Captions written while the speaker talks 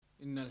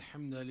إن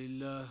الحمد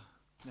لله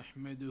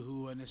نحمده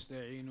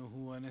ونستعينه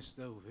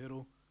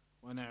ونستغفره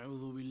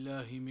ونعوذ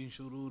بالله من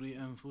شرور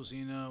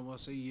أنفسنا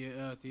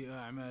وسيئات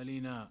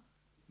أعمالنا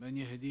من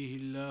يهديه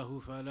الله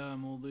فلا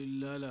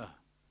مضل له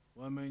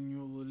ومن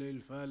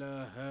يضلل فلا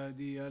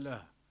هادي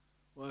له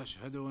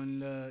وأشهد أن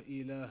لا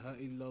إله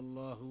إلا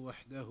الله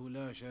وحده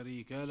لا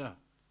شريك له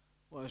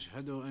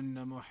وأشهد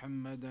أن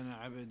محمدا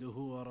عبده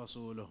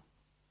ورسوله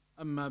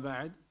أما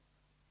بعد.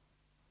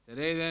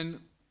 Today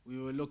then we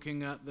were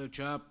looking at the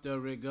chapter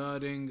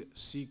regarding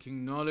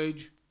seeking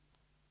knowledge,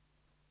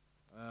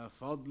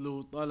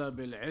 فضل طلب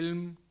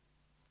العلم,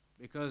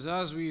 because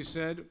as we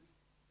said,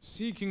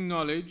 seeking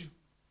knowledge,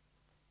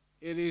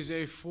 it is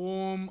a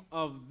form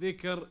of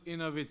dhikr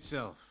in of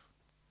itself.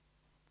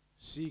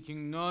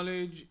 Seeking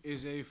knowledge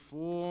is a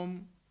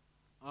form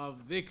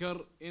of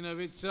dhikr in of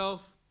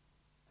itself,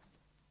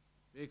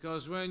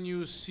 because when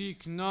you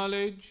seek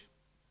knowledge,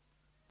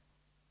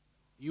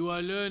 you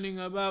are learning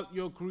about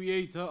your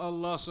Creator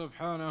Allah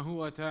subhanahu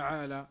wa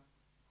ta'ala.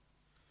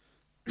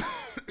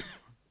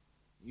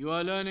 You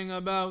are learning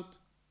about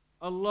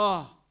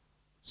Allah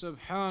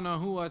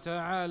subhanahu wa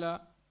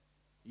ta'ala.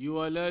 You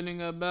are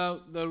learning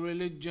about the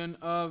religion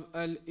of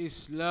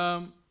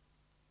Al-Islam.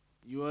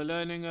 You are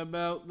learning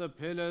about the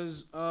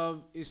pillars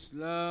of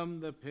Islam,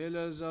 the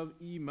pillars of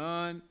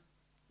Iman.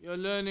 You're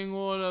learning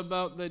all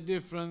about the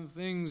different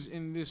things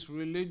in this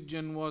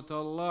religion, what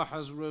Allah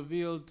has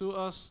revealed to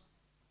us.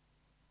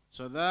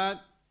 So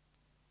that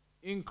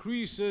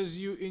increases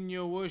you in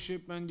your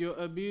worship and your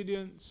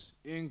obedience,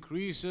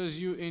 increases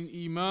you in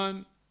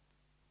Iman.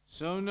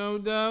 So no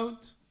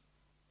doubt,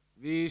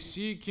 the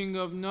seeking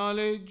of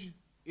knowledge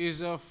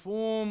is a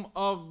form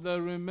of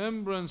the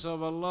remembrance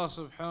of Allah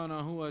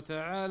subhanahu wa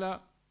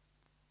ta'ala.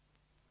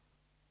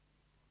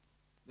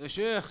 The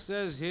Shaykh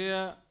says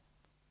here,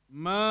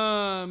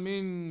 ما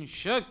من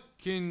شك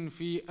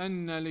في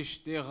أن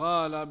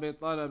الاشتغال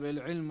بطلب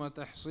العلم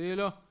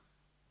وتحصيله,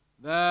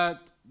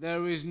 that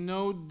there is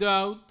no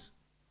doubt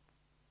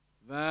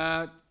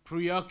that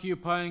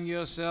preoccupying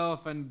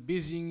yourself and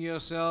busying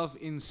yourself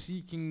in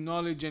seeking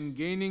knowledge and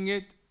gaining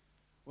it,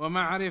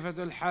 ومعرفة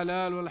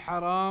الحلال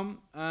والحرام,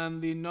 and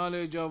the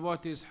knowledge of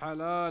what is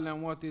halal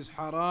and what is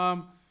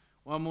haram,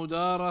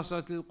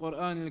 ومدارسة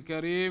القرآن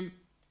الكريم,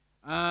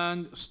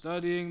 and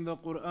studying the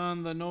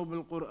Quran, the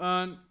noble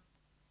Quran,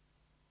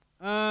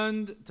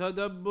 and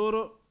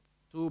tadabbur,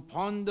 to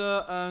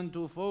ponder and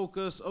to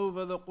focus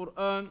over the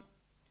Quran,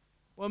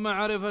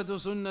 ومعرفة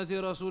سنة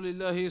رسول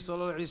الله صلى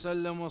الله عليه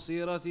وسلم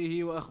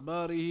وسيرته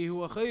وأخباره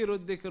هو خير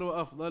الذكر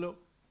وأفضله,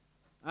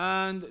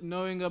 and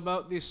knowing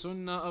about the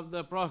sunnah of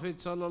the Prophet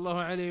صلى الله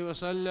عليه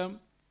وسلم,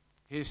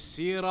 his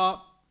seerah,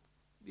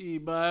 the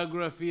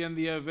biography and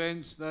the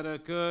events that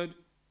occurred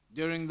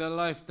during the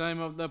lifetime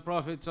of the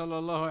Prophet صلى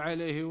الله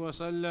عليه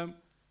وسلم,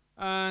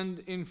 and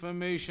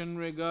information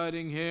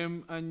regarding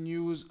him and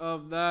news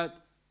of that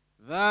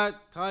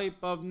type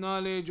of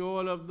knowledge,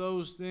 all of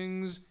those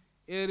things,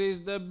 it is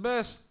the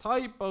best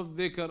type of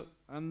dhikr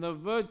and the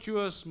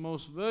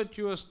most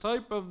virtuous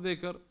type of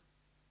dhikr.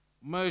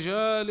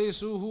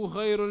 مجالسه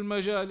خير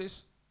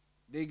المجالس,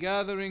 the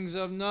gatherings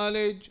of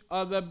knowledge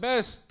are the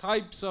best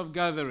types of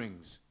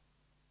gatherings.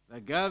 The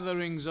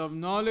gatherings of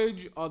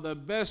knowledge are the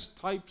best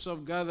types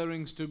of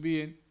gatherings to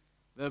be in,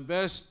 the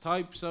best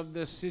types of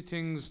the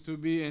sittings to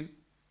be in.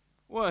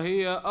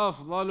 وهي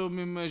أفضل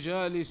من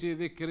مجالس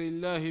ذكر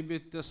الله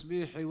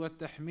بالتسبيح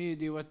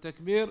والتحميد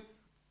والتكبير.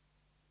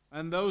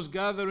 And those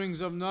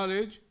gatherings of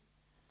knowledge,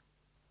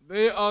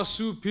 they are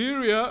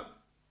superior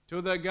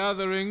to the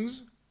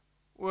gatherings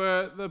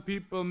where the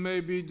people may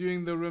be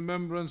doing the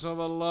remembrance of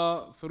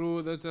Allah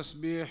through the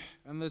tasbih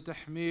and the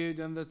tahmid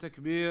and the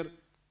takbir.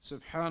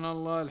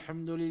 Subhanallah,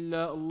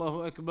 alhamdulillah,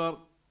 Allahu Akbar.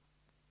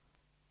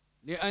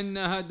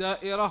 لأنها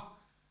دائرة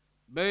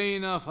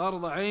بين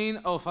فرض عين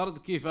أو فرض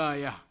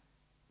كفاية.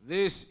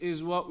 This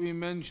is what we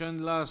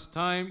mentioned last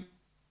time.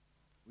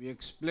 We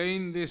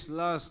explained this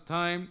last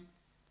time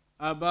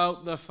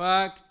about the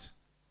fact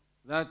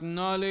that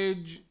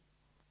knowledge,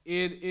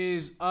 it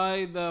is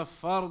either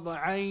fard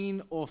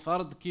ayn or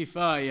fard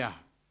kifaya.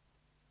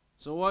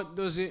 So what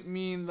does it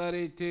mean that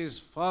it is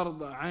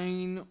fard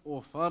ayn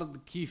or fard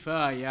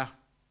kifaya?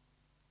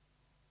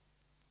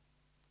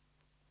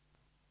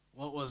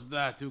 What was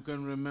that? Who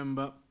can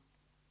remember?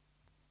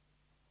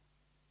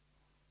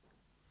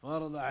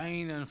 Fard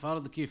ayn and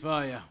fard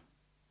kifaya.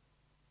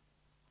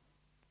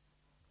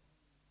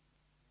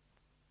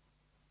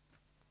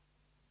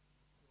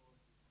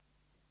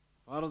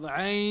 Fard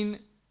ayn,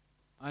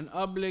 an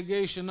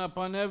obligation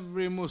upon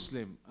every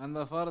Muslim, and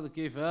the fard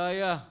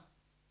kifaya,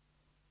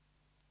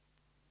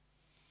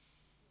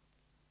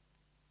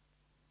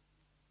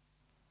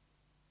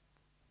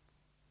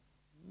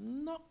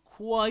 not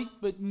quite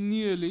but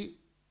nearly.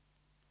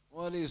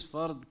 What is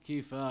fard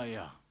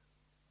kifaya?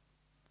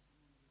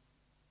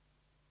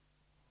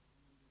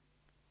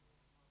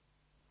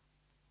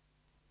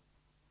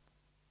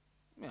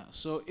 Yeah,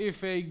 so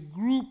if a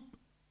group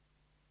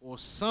or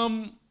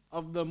some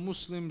of the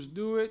Muslims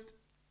do it,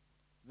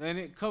 then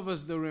it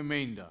covers the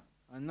remainder.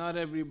 and not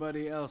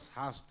everybody else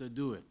has to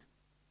do it.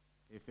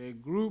 If a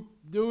group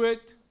do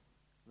it,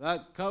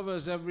 that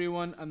covers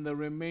everyone and the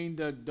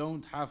remainder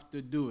don't have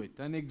to do it.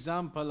 An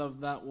example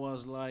of that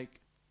was like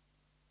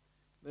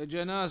the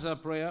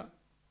janazah prayer.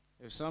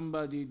 If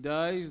somebody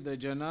dies, the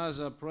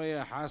janazah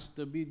prayer has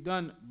to be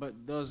done,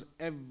 but does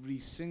every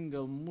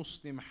single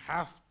Muslim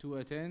have to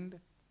attend?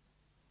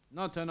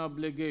 Not an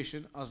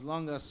obligation. As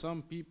long as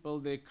some people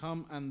they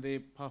come and they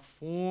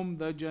perform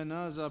the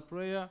janazah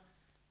prayer,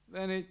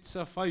 then it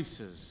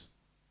suffices.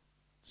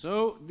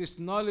 So this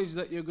knowledge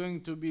that you're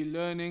going to be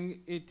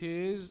learning, it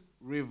is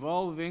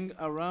revolving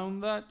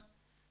around that.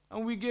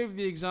 And we gave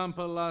the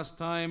example last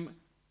time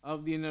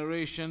of the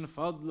narration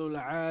فضل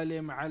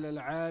العالم على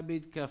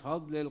العابد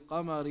كفضل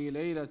القمر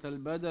ليلة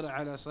البدر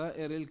على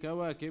سائر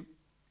الكواكب,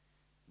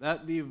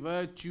 that the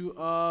virtue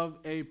of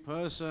a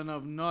person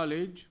of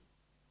knowledge,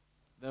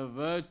 the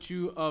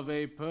virtue of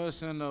a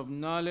person of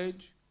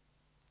knowledge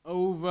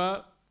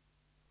over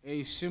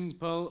a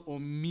simple or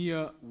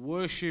mere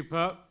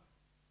worshipper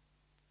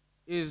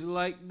is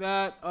like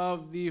that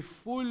of the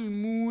full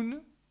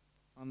moon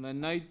on the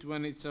night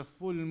when it's a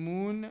full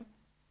moon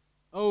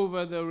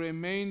over the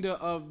remainder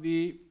of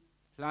the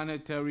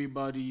planetary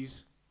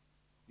bodies,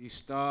 the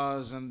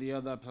stars and the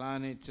other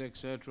planets,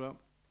 etc.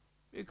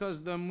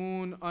 Because the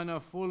moon on a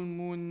full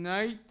moon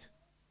night,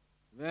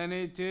 then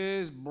it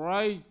is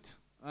bright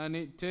and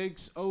it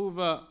takes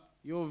over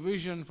your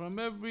vision from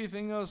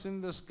everything else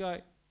in the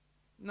sky.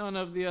 None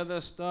of the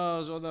other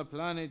stars or the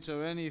planets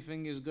or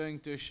anything is going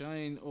to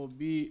shine or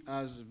be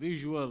as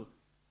visual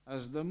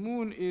as the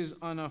moon is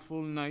on a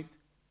full night.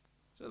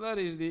 So that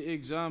is the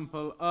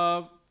example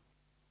of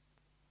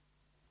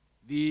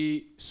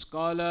the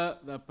scholar,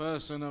 the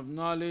person of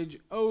knowledge,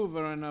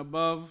 over and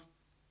above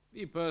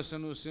the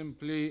person who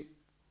simply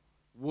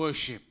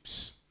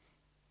worships.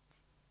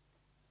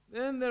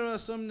 Then there are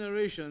some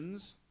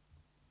narrations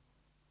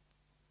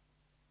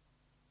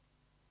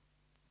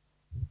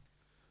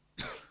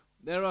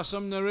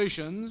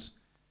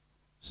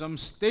some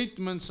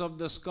statements of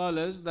the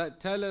scholars that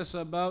tell us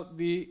about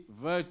the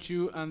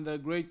virtue and the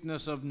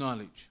greatness of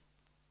knowledge.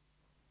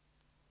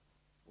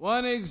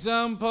 One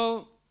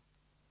example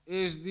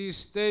is the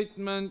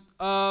statement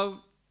of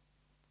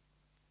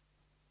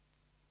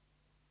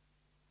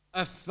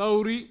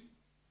Al-Thawri,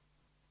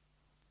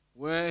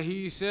 where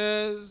he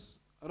says,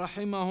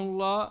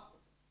 rahimahullah,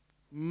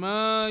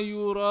 ما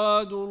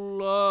يراد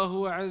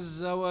الله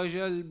عز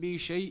وجل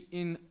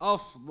بشيء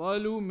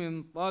أفضل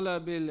من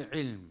طلب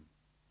العلم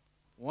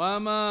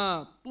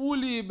وما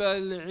طلب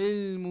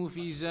العلم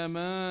في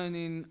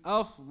زمان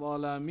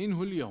أفضل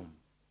منه اليوم.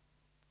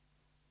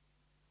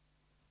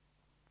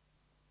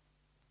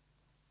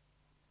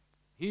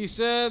 He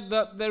said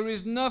that there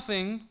is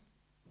nothing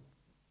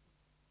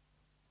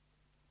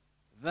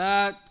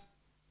that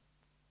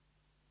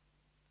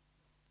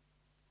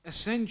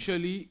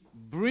essentially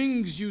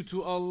brings you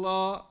to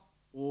Allah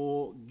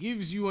or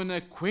gives you an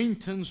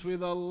acquaintance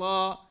with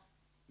Allah,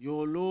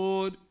 your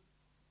Lord,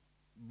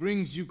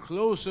 brings you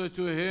closer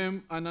to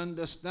Him, an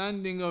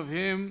understanding of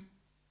Him.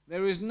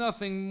 There is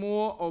nothing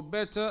more or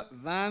better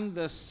than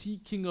the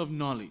seeking of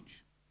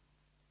knowledge.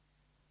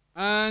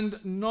 And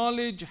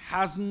knowledge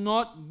has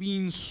not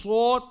been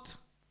sought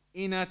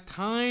in a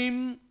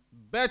time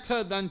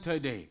better than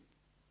today.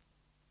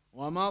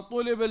 وَمَا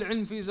طُلِبَ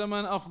الْعِلْمِ فِي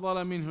زَمَانٍ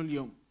أَفْضَلَ مِنْهُ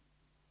الْيَوْمِ.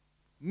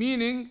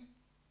 Meaning,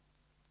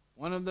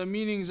 one of the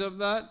meanings of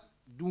that,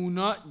 do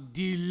not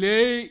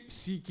delay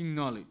seeking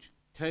knowledge.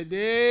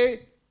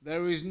 Today,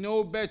 there is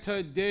no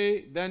better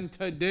day than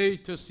today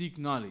to seek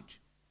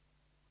knowledge.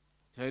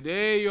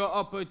 Today, your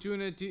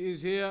opportunity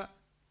is here,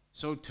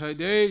 so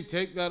today,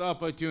 take that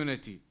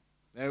opportunity.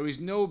 There is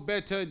no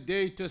better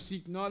day to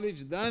seek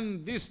knowledge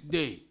than this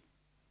day,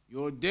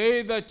 your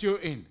day that you're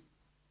in.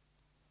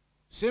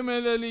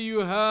 Similarly,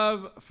 you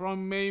have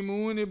from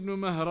Maymun ibn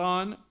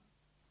Mahran,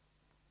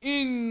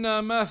 إن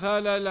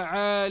مثل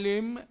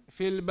العالم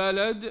في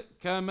البلد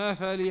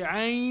كمثل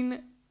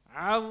عين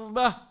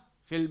عذبة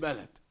في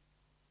البلد.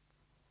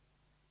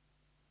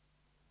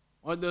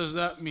 What does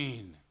that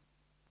mean?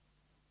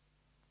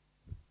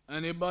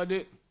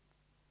 Anybody?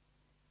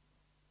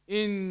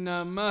 إن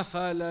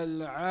مثل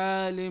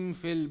العالم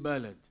في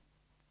البلد.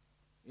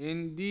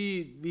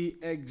 Indeed, the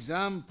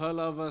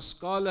example of a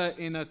scholar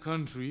in a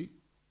country,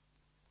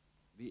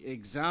 the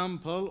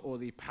example or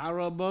the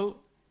parable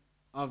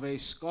of a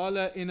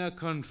scholar in a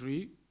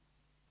country,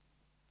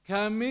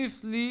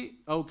 كمثل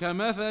أو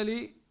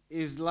كمثل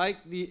is like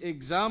the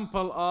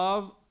example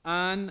of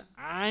an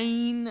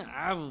عين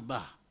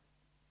عذبة.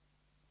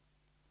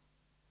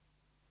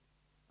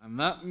 And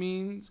that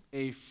means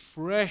a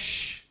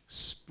fresh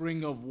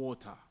spring of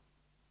water.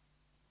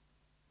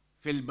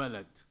 في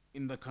البلد,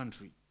 in the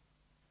country.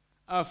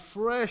 A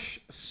fresh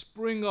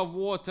spring of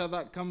water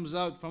that comes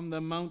out from the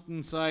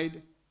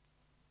mountainside.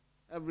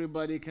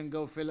 Everybody can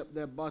go fill up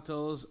their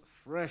bottles.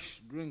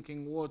 Fresh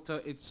drinking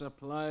water, it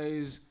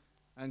supplies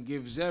and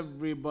gives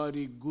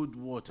everybody good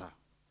water.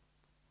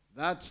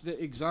 That's the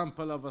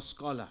example of a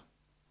scholar.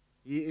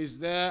 He is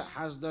there,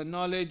 has the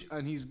knowledge,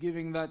 and he's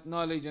giving that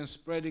knowledge and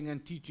spreading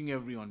and teaching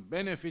everyone,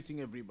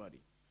 benefiting everybody.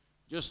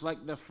 Just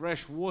like the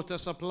fresh water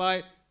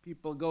supply,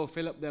 people go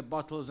fill up their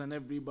bottles and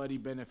everybody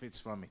benefits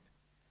from it.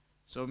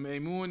 So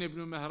Maymun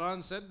ibn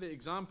Mihran said the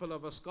example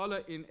of a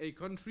scholar in a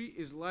country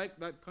is like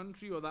that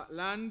country or that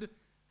land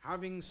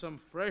having some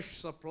fresh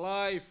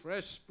supply,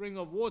 fresh spring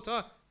of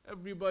water.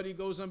 Everybody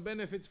goes and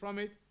benefits from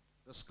it.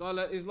 The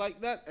scholar is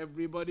like that.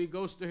 Everybody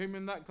goes to him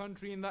in that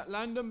country, in that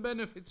land, and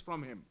benefits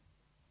from him.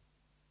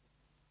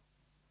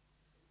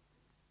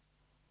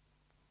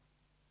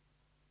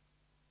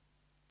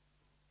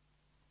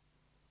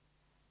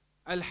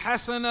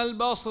 Al-Hasan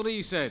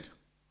al-Basri said,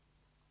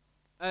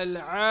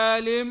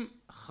 Al-Alim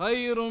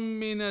khayrun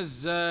min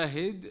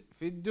al-Zahid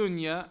fi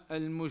al-dunya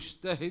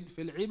al-Mujtahid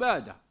fi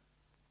al-Ibadah.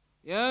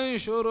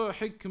 ينشر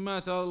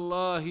حكمة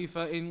الله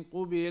فإن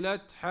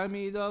قبلت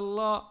حمد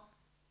الله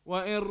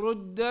وإن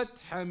ردت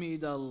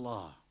حمد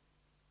الله.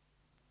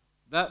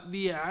 That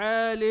the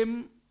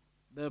alim,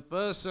 the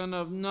person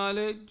of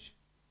knowledge,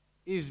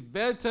 is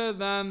better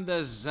than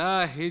the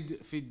zahid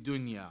fi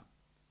dunya.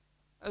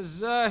 A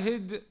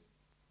zahid,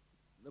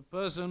 the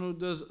person who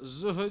does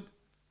zuhud,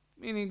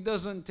 meaning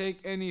doesn't take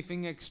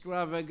anything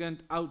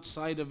extravagant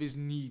outside of his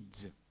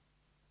needs.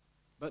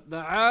 But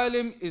the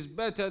alim is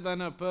better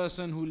than a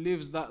person who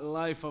lives that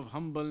life of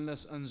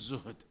humbleness and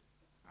zuhud.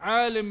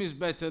 Alim is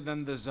better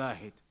than the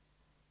zahid.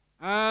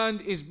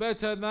 And is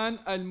better than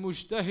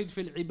al-mujtahid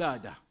fil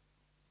ibadah.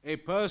 A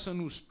person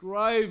who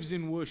strives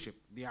in worship.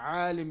 The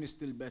alim is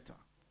still better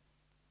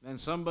than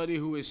somebody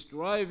who is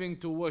striving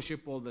to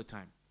worship all the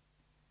time.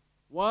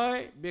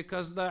 Why?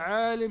 Because the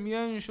alim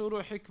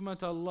yanshuru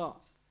hikmat Allah.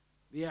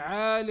 The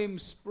alim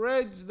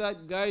spreads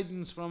that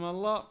guidance from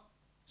Allah,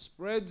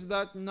 spreads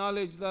that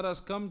knowledge that has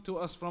come to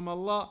us from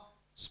Allah,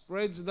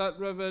 spreads that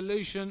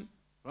revelation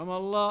from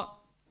Allah,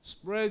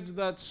 spreads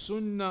that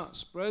sunnah,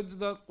 spreads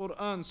that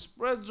Quran,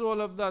 spreads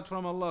all of that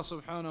from Allah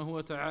subhanahu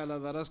wa ta'ala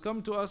that has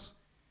come to us.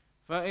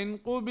 فَإِن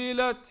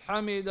قُبِلَتْ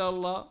حَمِدَ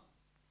اللَّهِ.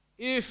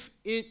 If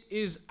it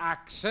is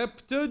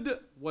accepted,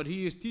 what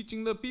he is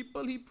teaching the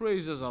people, he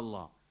praises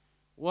Allah.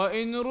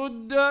 وَإِن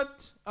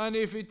رُدَّتْ. And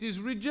if it is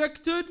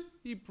rejected,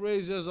 he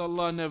praises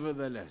Allah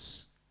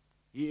nevertheless.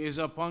 He is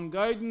upon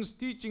guidance,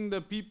 teaching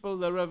the people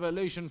the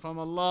revelation from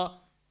Allah.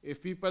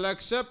 If people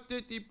accept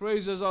it, he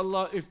praises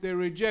Allah. If they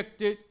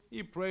reject it,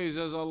 he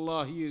praises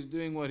Allah. He is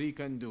doing what he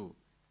can do.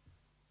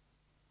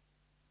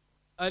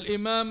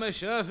 Al-Imam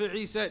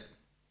Shafi'i said,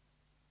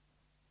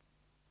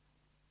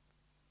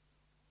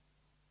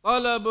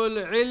 طلب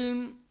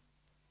العلم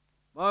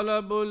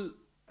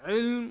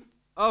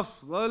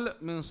أفضل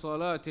من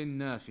صلاة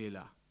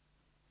النافلة.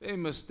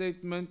 Famous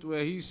statement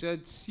where he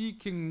said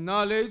seeking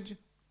knowledge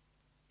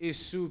is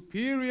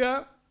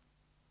superior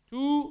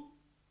to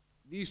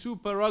the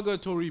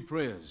supererogatory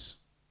prayers.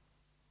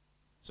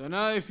 So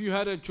now if you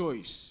had a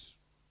choice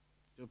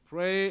to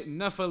pray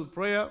nafil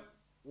prayer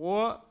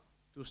or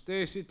to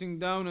stay sitting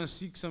down and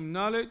seek some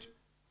knowledge,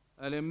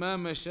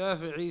 Al-Imam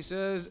Shafi'i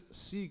says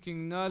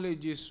seeking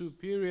knowledge is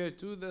superior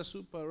to the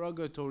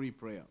supererogatory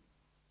prayer.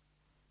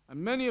 And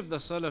many of the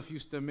Salaf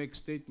used to make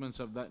statements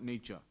of that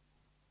nature,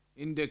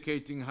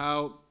 indicating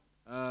how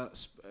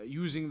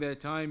using their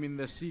time in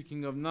the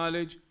seeking of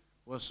knowledge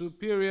was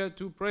superior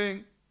to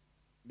praying,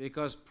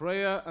 because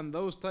prayer and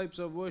those types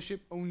of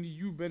worship, only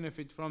you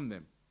benefit from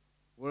them.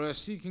 Whereas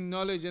seeking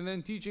knowledge and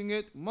then teaching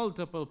it,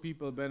 multiple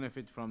people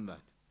benefit from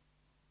that.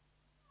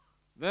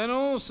 Then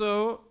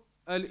also,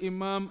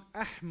 Al-Imam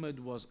Ahmad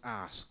was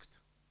asked.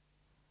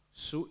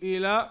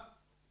 Su'ila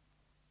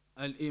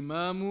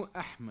Al-Imam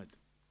Ahmad,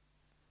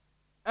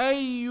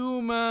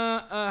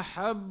 أيما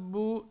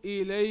أحب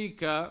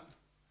إليك.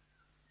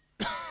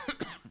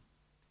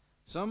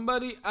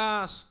 Somebody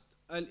asked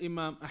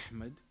Al-Imam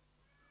Ahmad,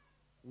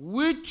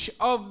 which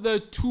of the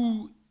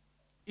two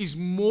is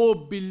more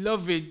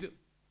beloved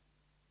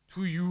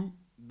to you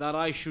that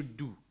I should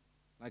do?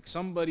 Like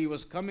somebody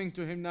was coming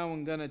to him now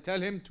and gonna tell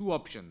him two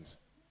options.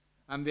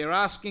 And they're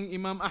asking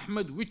Imam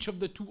Ahmad, which of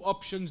the two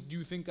options do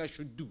you think I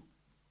should do?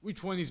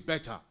 Which one is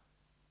better?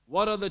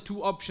 What are the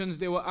two options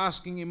they were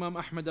asking Imam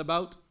Ahmad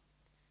about?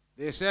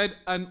 They said,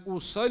 أن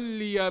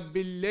أصلي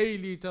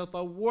بالليل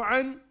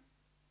تطوعا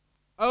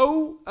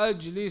أو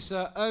أجلس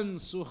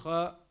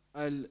أنسخ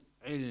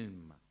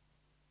العلم.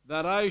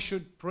 That I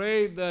should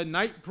pray the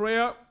night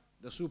prayer,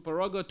 the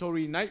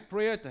supererogatory night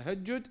prayer,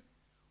 tahajjud,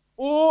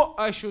 or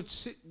I should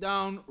sit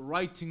down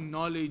writing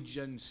knowledge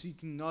and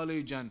seeking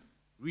knowledge and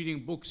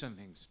reading books and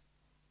things.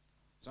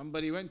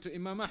 Somebody went to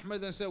Imam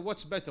Ahmad and said,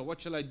 what's better?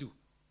 What shall I do?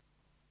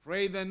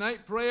 Pray the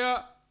night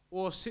prayer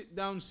or sit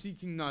down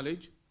seeking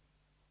knowledge?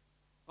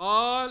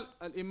 قال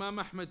الإمام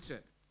أحمد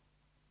said,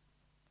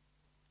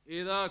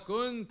 إذا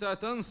كنت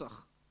تنسخ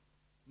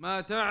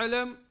ما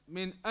تعلم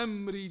من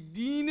أمر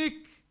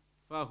دينك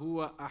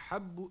فهو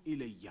أحب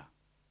إلي.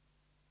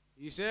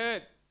 He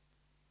said,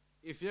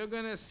 if you're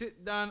going to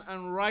sit down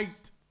and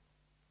write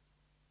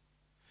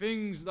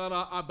things that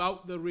are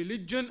about the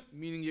religion,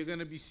 meaning you're going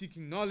to be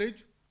seeking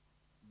knowledge,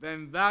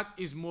 then that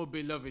is more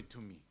beloved to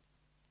me.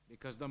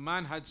 Because the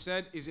man had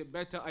said, is it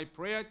better I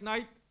pray at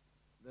night,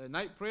 the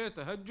night prayer,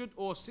 tahajjud,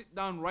 or sit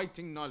down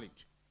writing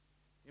knowledge?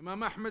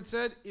 Imam Ahmad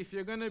said, if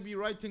you're going to be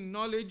writing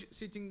knowledge,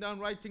 sitting down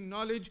writing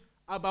knowledge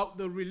about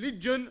the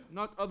religion,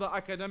 not other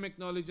academic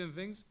knowledge and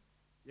things,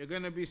 you're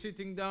going to be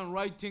sitting down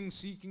writing,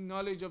 seeking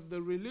knowledge of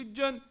the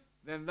religion,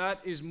 then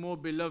that is more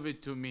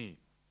beloved to me.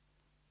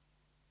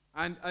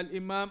 And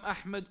Al-Imam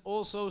Ahmad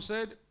also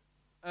said,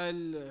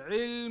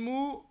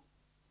 Al-ilmu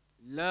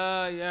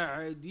la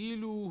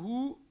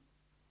ya'diluhu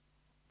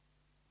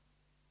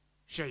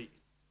shay.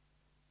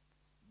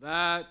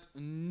 That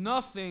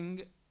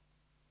nothing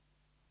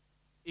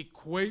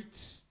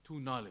equates to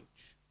knowledge.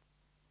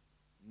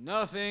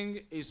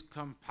 Nothing is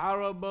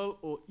comparable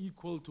or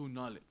equal to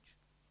knowledge.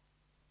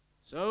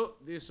 So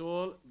this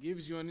all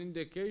gives you an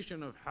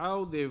indication of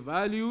how they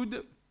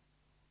valued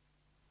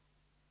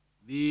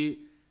the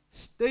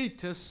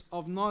status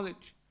of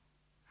knowledge,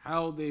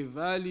 how they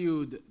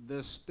valued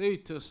the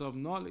status of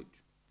knowledge.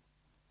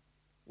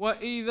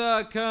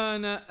 وإذا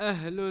كان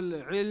أهل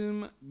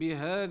العلم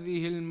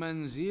بهذه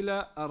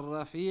المنزلة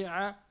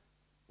الرفيعة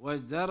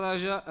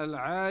والدرجة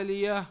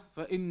العالية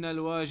فإن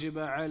الواجب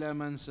على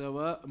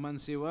من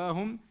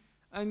سواهم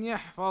أن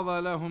يحفظ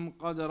لهم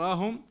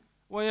قدرهم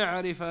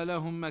ويعرف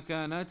لهم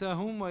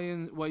مكانتهم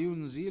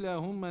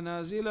وينزلهم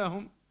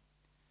منازلهم.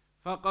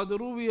 فقد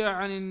روي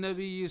عن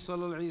النبي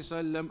صلى الله عليه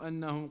وسلم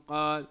أنه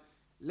قال: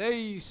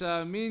 ليس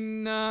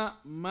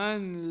منا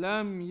من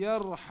لم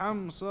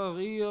يرحم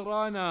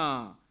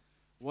صغيرنا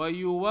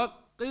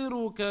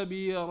ويوقر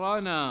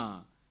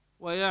كبيرنا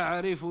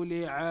ويعرف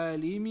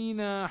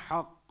لعالمنا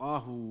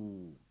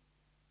حقه.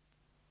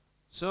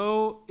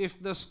 So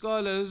if the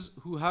scholars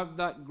who have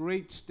that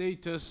great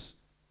status,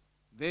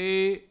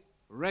 they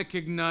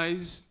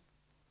recognize,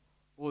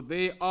 or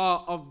they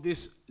are of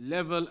this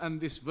level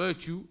and this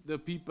virtue, the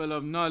people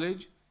of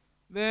knowledge,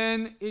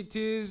 then it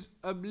is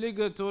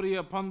obligatory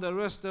upon the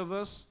rest of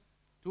us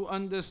to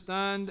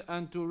understand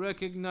and to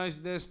recognize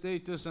their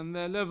status and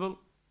their level.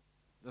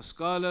 The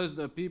scholars,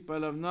 the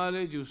people of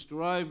knowledge who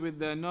strive with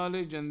their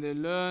knowledge and they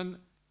learn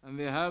and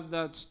they have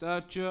that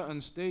stature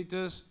and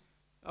status,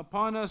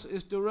 upon us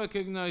is to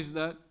recognize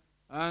that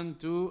and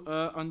to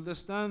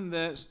understand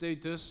their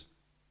status.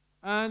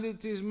 And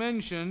it is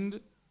mentioned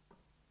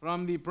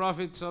from the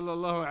Prophet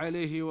sallallahu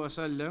alaihi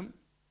wasallam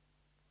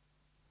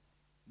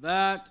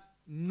that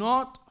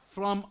not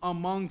from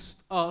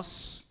amongst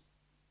us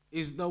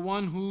is the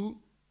one who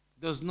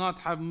does not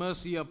have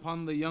mercy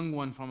upon the young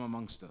one from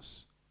amongst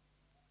us.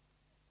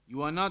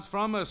 You are not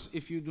from us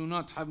if you do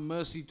not have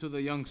mercy to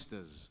the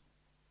youngsters,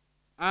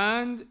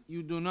 and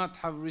you do not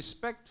have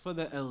respect for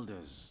the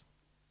elders.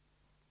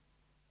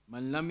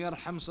 Man lam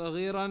yarham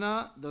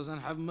saghirana, doesn't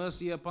have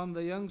mercy upon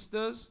the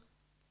youngsters,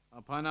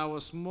 upon our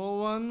small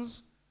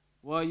ones.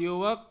 Wa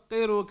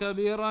yuwaqqiru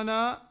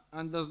kabirana,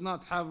 and does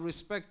not have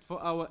respect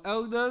for our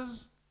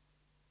elders.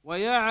 Wa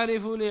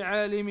ya'rifu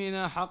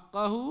li'alimina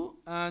haqqahu,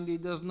 and he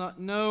does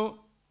not know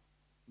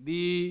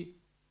the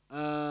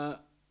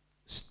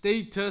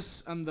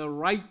status and the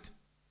right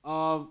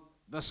of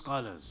the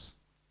scholars.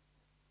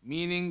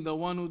 Meaning the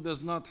one who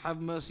does not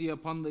have mercy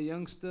upon the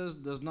youngsters,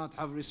 does not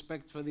have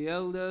respect for the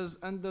elders,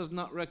 and does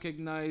not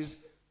recognize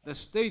the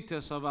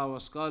status of our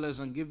scholars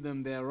and give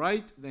them their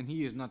right, then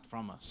he is not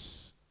from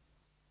us.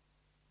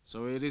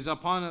 So it is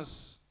upon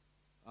us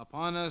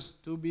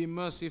to be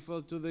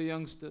merciful to the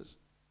youngsters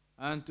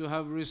and to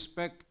have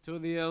respect to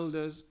the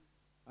elders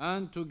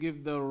and to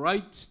give the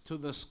rights to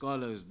the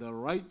scholars, the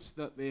rights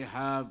that they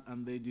have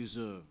and they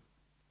deserve.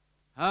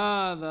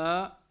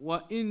 هذا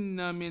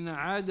وإن من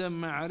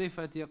عدم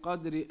معرفة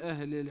قدر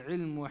أهل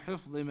العلم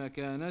وحفظ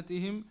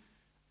مكانتهم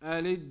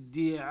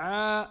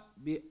الادعاء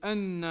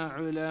بأن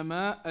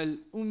علماء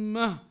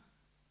الأمة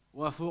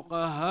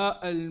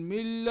وفقهاء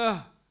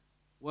الملة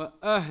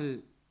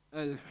وأهل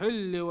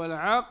الحل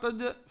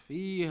والعقد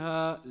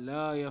فيها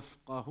لا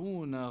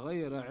يفقهون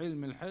غير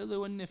علم الحيض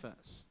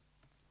والنفاس.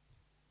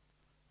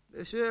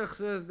 The Shaykh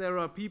says there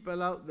are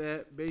people out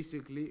there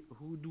basically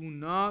who do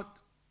not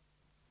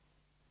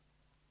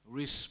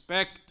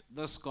respect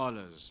the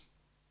scholars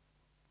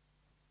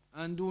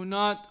and do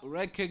not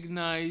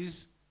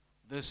recognize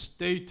the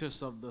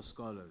status of the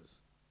scholars.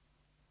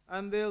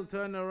 And they'll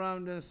turn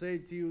around and say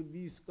to you,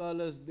 these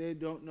scholars, they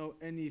don't know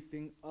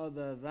anything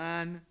other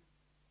than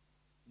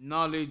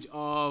knowledge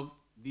of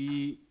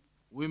the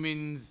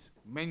women's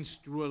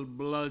menstrual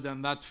blood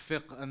and that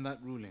fiqh and that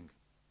ruling.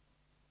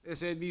 They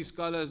say these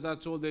scholars,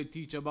 that's all they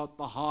teach about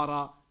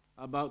tahara,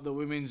 about the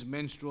women's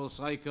menstrual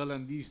cycle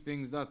and these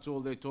things, that's all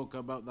they talk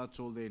about, that's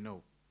all they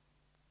know.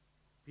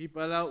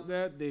 People out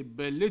there, they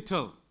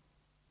belittle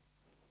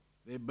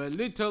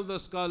the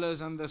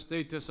scholars and the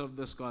status of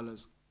the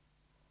scholars.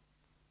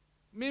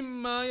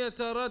 مما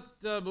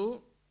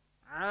يترتب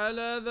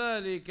على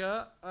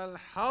ذلك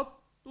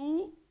الحط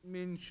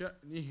من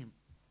شأنهم.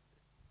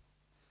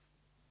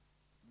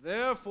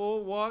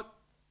 Therefore, what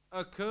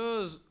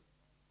occurs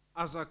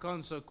as a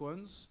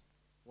consequence,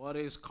 what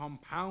is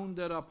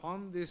compounded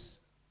upon this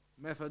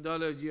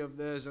methodology of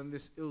theirs and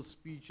this ill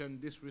speech and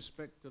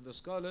disrespect to the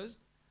scholars,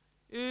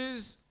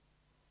 is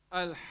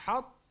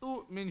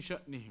الحط من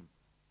شأنهم,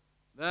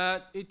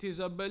 that it is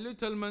a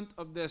belittlement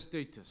of their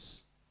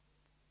status,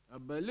 a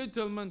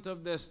belittlement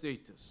of their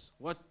status,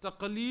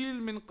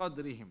 والتقليل من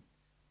قدرهم,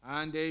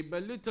 and a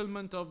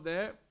belittlement of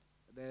their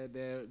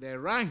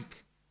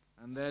rank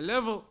and their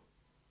level,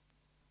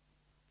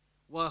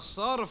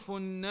 وصرف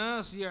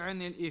الناس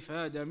عن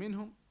الإفادة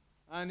منهم,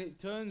 and it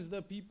turns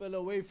the people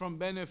away from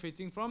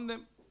benefiting from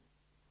them.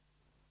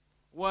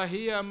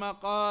 وهي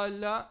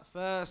مقالة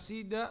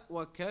فاسدة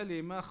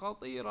وكلمة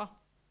خطيرة.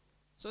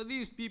 So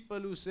these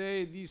people who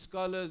say, these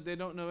scholars, they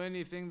don't know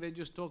anything, they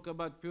just talk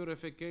about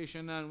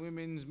purification and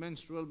women's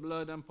menstrual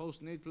blood and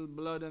postnatal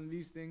blood and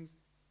these things,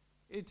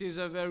 it is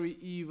a very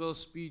evil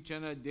speech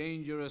and a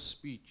dangerous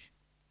speech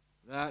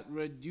that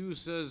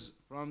reduces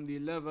from the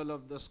level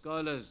of the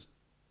scholars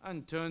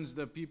and turns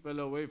the people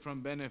away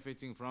from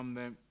benefiting from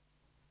them.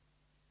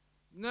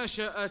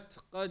 نشأت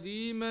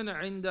قديما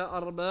عند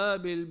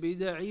أرباب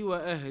البدع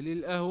وأهل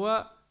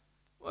الأهواء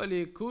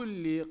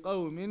ولكل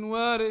قوم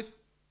وارث.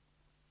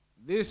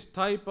 This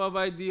type of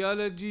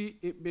ideology,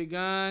 it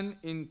began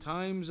in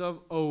times of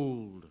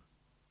old,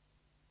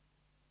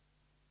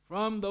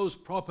 from those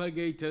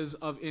propagators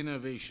of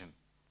innovation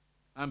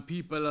and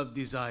people of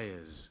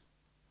desires.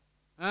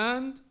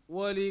 And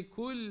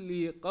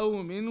وَلِكُلِّ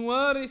قَوْمٍ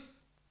وَارِث,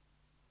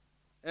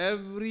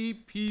 every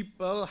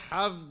people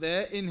have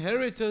their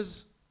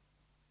inheritors.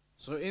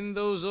 So in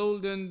those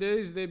olden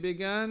days they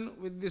began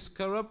with this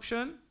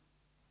corruption,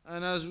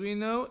 and as we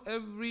know,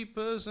 every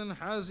person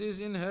has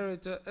his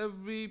inheritor,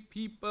 every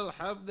people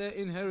have their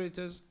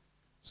inheritors.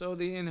 So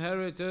the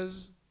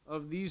inheritors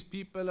of these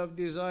people of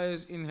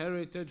desires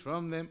inherited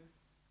from them,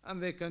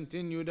 and they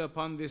continued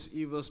upon this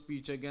evil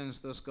speech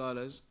against the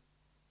scholars.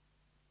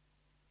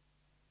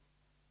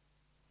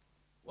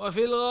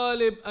 وفي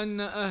الغالب أن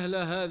أهل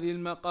هذه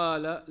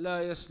المقالة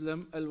لا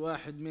يسلم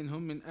الواحد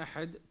منهم من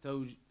أحد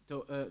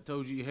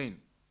توجيهين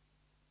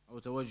أو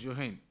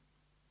توجهين.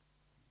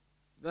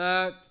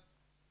 That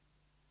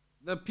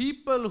the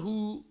people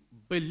who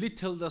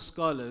belittle the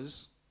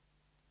scholars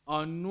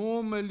are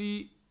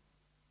normally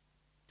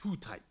two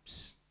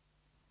types.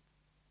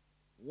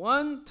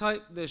 One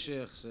type, the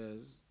Shaykh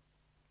says,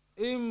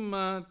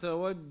 إما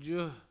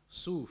توجه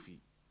صوفي,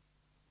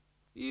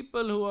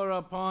 people who are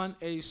upon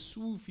a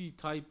Sufi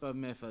type of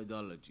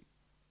methodology.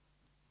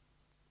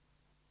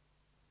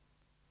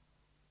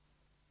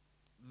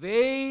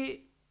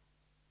 They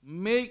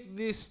make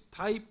this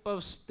type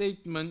of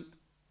statement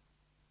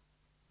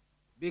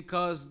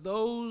because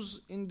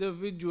those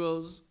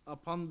individuals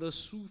upon the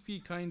Sufi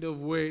kind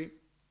of way,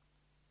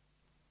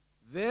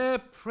 their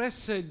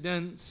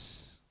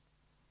precedence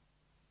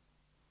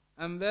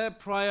and their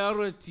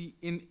priority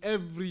in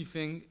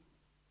everything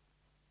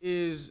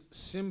is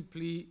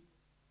simply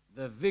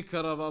the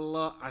dhikr of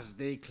Allah as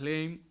they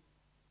claim,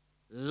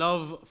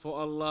 love for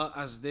Allah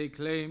as they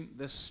claim,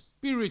 the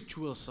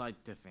spiritual side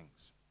to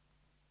things.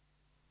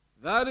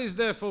 That is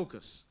their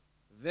focus.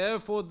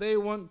 Therefore, they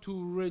want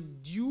to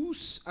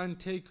reduce and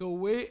take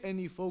away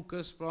any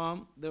focus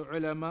from the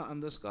ulama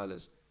and the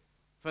scholars.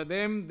 For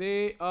them,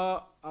 they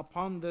are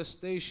upon the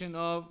station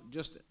of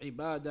just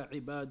ibadah,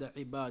 ibadah,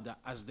 ibadah,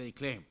 as they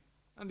claim.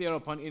 And they are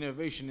upon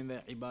innovation in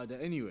their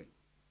ibadah anyway.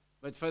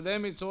 But for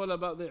them, it's all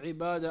about the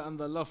ibadah and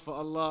the love for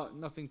Allah,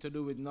 nothing to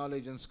do with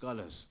knowledge and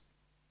scholars.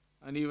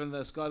 And even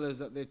the scholars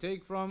that they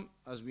take from,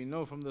 as we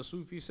know from the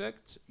Sufi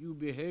sects, you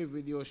behave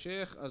with your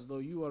shaykh as though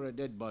you are a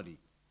dead body.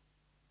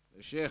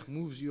 The shaykh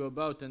moves you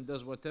about and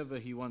does whatever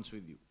he wants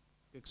with you.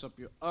 Picks up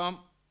your arm,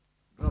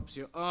 drops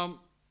your arm,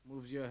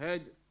 moves your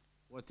head,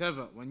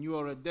 whatever. When you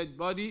are a dead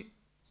body,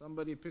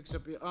 somebody picks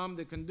up your arm,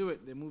 they can do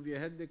it. They move your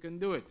head, they can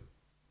do it.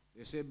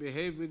 They say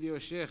behave with your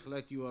shaykh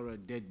like you are a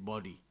dead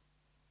body.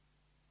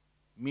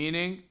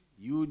 Meaning,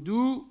 you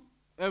do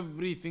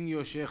everything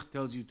your shaykh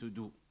tells you to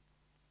do.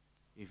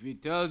 If he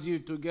tells you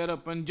to get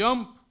up and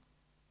jump,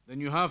 then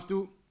you have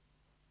to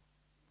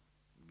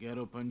get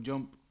up and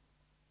jump.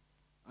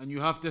 And you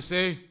have to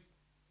say,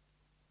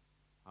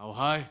 how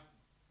high?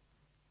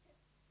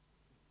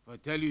 If I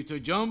tell you to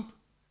jump,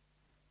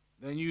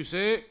 then you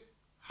say,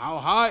 how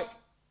high?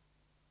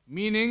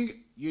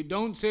 Meaning, you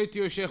don't say to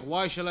your shaykh,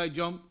 why shall I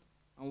jump?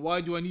 And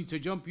why do I need to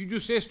jump? You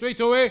just say straight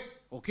away,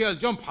 okay, I'll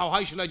jump. How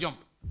high shall I jump?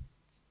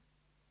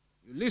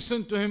 You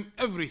listen to him,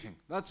 everything.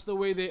 That's the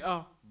way they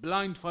are,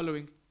 blind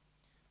following.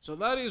 So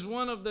that is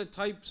one of the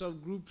types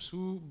of groups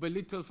who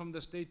belittle from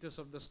the status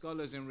of the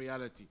scholars in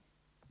reality.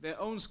 Their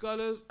own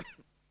scholars,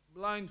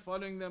 blind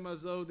following them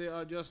as though they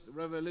are just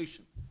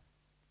revelation.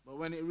 But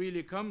when it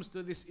really comes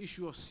to this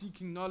issue of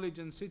seeking knowledge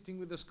and sitting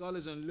with the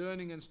scholars and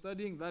learning and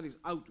studying, that is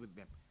out with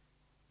them.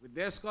 With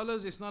their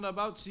scholars, it's not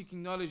about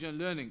seeking knowledge and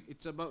learning.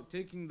 It's about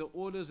taking the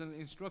orders and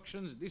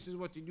instructions. This is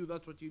what you do,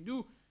 that's what you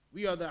do.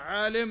 We are the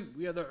alim,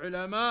 we are the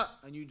ulama,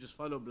 and you just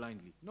follow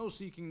blindly. No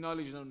seeking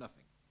knowledge, no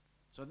nothing.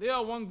 So they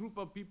are one group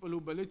of people who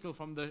belittle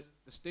from the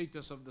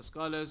status of the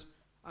scholars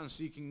and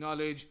seeking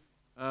knowledge.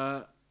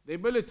 They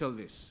belittle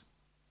this.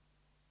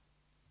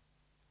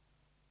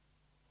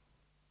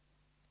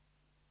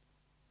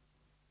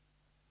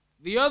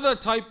 The other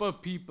type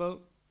of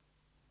people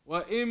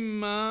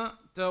وإما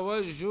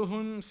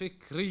توجه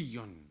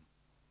فكري.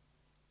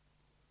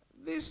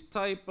 This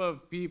type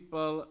of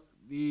people,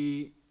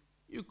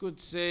 you could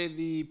say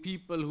the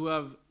people who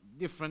have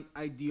different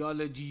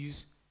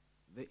ideologies,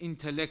 the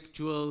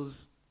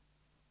intellectuals,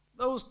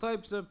 those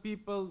types of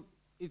people,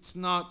 it's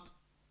not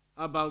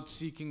about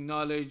seeking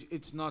knowledge,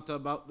 it's not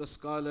about the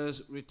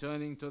scholars,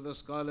 returning to the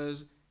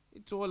scholars,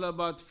 it's all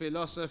about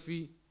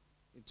philosophy,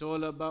 it's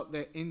all about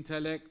their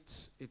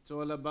intellects, it's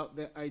all about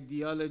their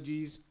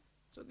ideologies.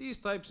 So these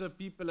types of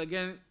people,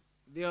 again,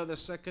 they are the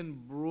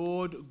second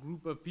broad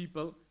group of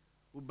people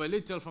who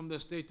belittle from the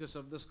status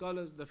of the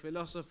scholars, the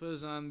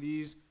philosophers, and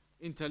these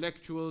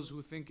intellectuals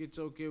who think it's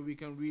okay, we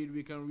can read,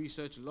 we can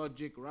research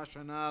logic,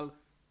 rationale,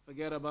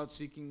 forget about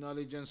seeking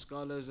knowledge and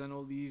scholars and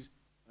all these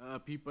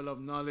people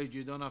of knowledge,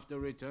 you don't have to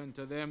return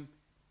to them.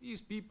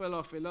 These people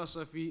of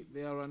philosophy,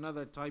 they are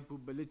another type who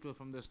belittle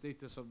from the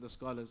status of the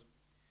scholars.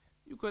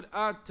 You could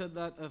add to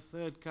that a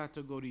third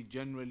category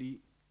generally,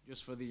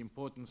 just for the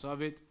importance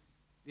of it,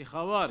 the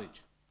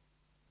Khawarij.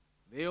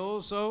 They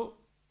also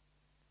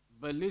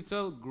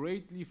belittle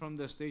greatly from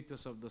the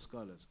status of the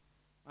scholars.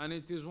 And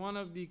it is one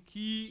of the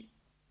key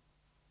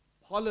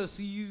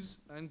policies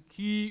and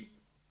key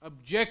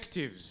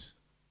objectives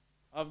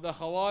of the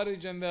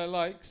Khawarij and their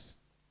likes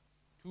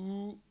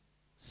to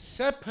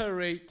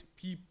separate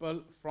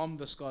people from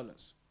the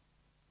scholars.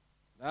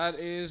 That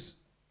is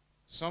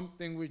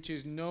something which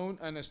is known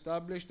and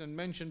established and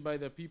mentioned by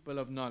the people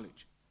of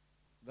knowledge.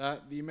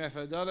 That the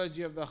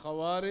methodology of the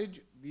Khawarij,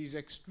 these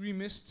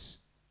extremists,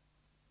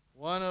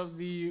 one of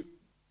the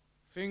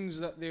things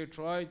that they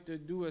try to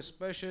do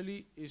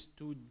especially is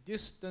to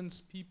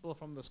distance people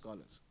from the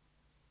scholars.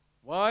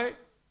 Why?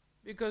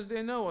 Because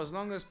they know as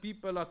long as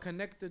people are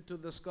connected to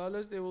the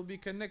scholars, they will be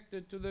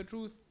connected to the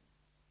truth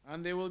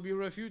and they will be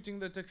refuting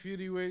the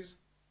takfiri ways.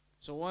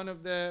 So one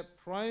of their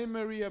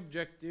primary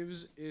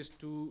objectives is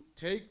to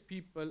take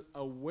people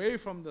away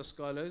from the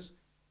scholars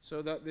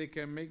so that they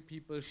can make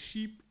people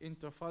sheep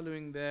into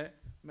following their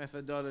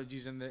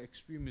methodologies and their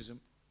extremism.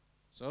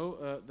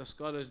 So the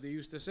scholars, they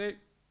used to say,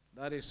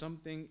 that is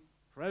something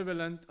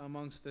prevalent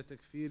amongst the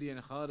takfiri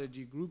and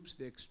khariji groups,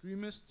 the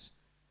extremists,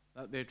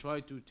 that they try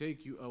to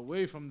take you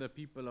away from the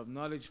people of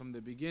knowledge from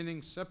the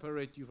beginning,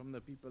 separate you from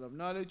the people of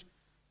knowledge,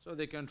 so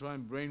they can try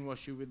and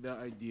brainwash you with their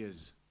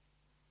ideas.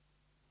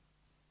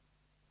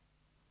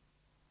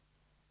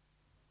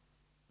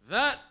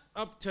 That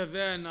up to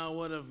there, now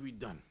what have we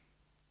done?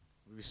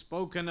 We've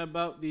spoken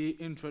about the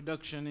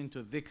introduction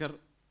into dhikr,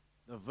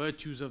 the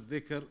virtues of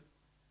dhikr.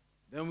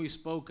 Then we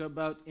spoke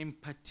about, in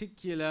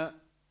particular,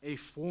 a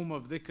form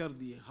of dhikr,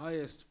 the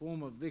highest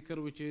form of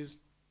dhikr, which is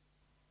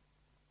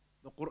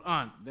the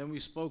Quran. Then we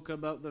spoke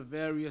about the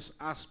various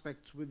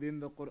aspects within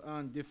the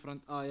Quran,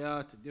 different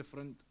ayat,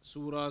 different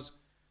surahs.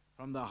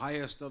 From the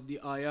highest of the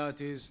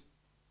ayat is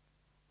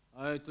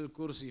Ayatul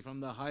Kursi. From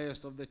the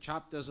highest of the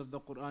chapters of the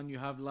Quran, you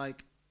have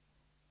like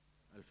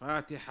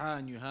Al-Fatiha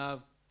and you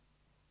have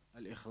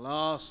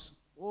Al-Ikhlas.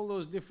 All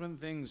those different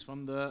things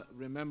from the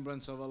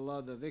remembrance of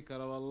Allah, the dhikr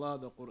of Allah,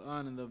 the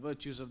Quran, and the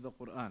virtues of the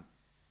Quran.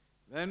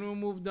 Then we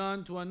moved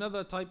on to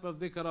another type of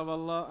dhikr of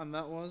Allah, and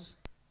that was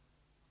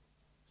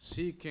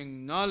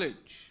seeking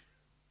knowledge.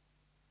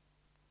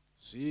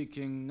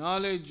 Seeking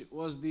knowledge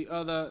was the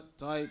other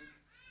type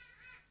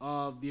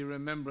of the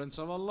remembrance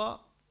of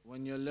Allah.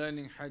 When you're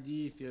learning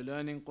hadith, you're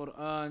learning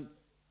Quran,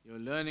 you're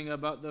learning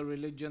about the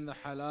religion, the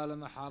halal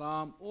and the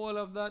haram, all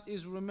of that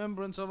is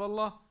remembrance of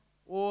Allah.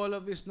 All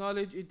of this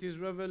knowledge, it is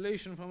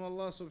revelation from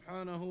Allah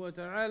subhanahu wa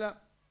ta'ala.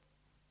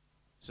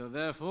 So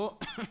therefore,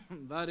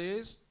 that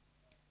is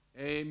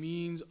a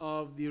means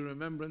of the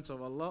remembrance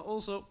of Allah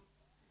also.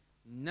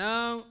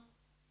 Now,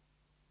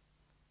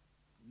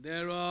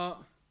 there are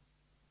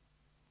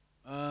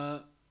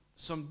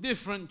some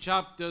different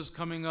chapters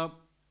coming up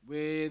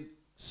with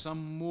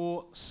some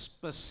more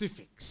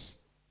specifics.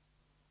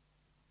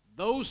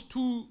 Those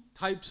two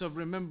types of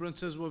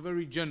remembrances were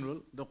very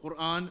general. The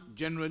Quran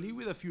generally,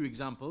 with a few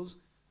examples,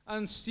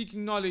 and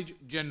seeking knowledge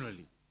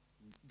generally.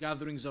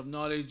 Gatherings of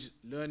knowledge,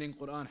 learning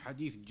Quran,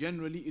 hadith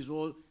generally is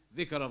all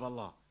dhikr of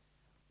Allah.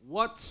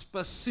 What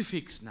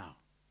specifics now?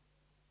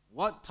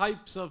 What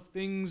types of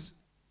things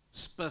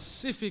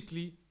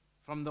specifically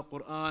from the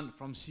Quran,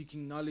 from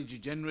seeking knowledge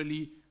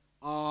generally,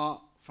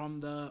 are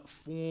from the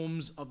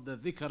forms of the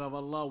dhikr of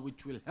Allah,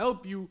 which will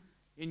help you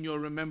in your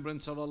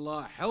remembrance of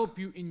Allah, help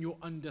you in your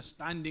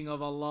understanding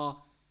of Allah.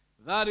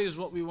 That is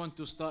what we want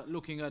to start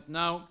looking at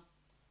now.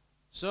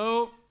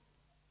 So,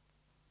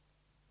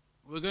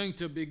 we're going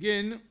to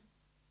begin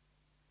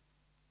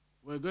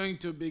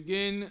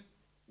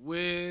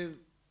with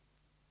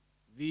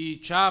the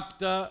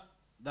chapter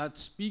that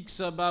speaks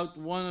about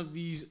one of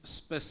these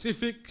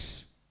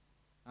specifics,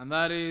 and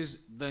that is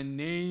the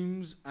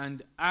names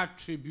and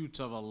attributes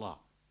of Allah.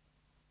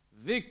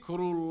 ذِكْرُ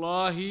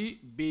اللَّهِ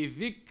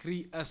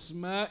بِذِكْرِ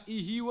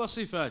أَسْمَائِهِ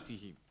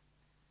وَصِفَاتِهِ.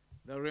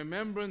 The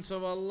remembrance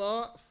of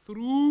Allah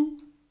through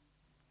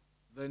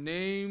the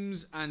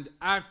names and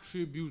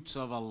attributes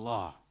of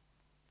Allah.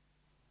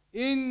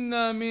 إِنَّ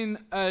مِنْ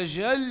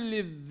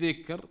أَجَلِّ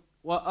الذِّكْرِ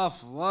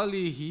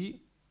وأفضله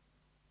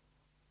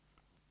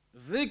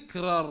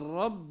ذكر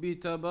الرب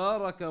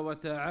تبارك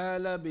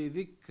وتعالى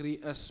بذكر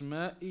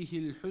أسمائه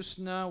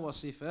الحسنى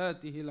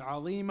وصفاته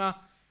العظيمة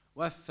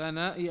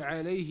والثناء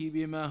عليه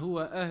بما هو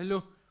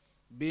أهله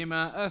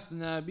بما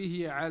أثنى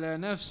به على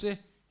نفسه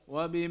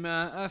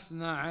وبما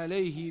أثنى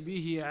عليه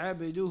به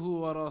عبده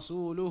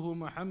ورسوله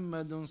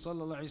محمد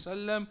صلى الله عليه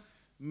وسلم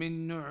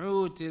من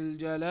نعوت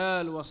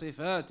الجلال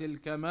وصفات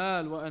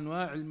الكمال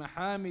وأنواع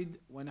المحامد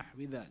ونحو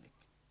ذلك.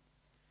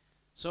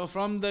 So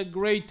from the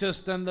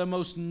greatest and the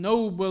most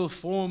noble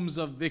forms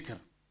of dhikr,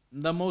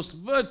 the most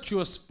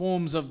virtuous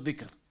forms of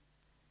dhikr,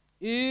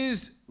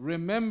 is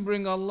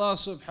remembering Allah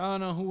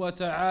subhanahu wa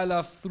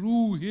ta'ala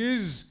through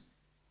His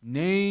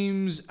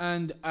names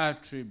and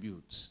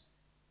attributes,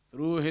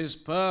 through His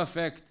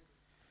perfect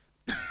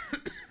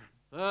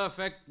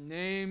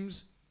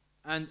names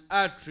and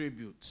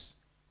attributes,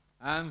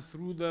 and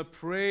through the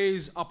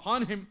praise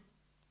upon Him.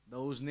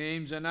 Those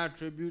names and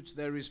attributes,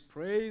 there is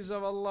praise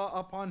of Allah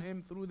upon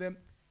Him through them.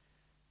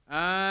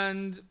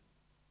 And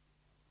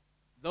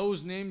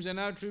those names and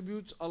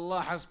attributes,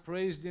 Allah has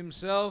praised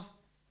Himself,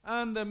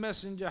 and the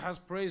Messenger has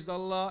praised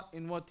Allah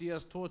in what He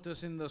has taught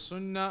us in the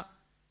Sunnah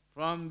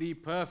from the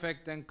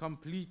perfect and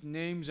complete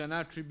names and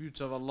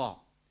attributes of Allah.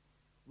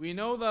 We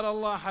know that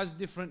Allah has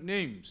different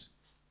names,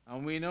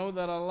 and we know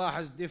that Allah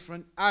has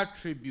different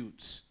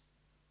attributes,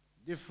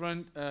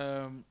 different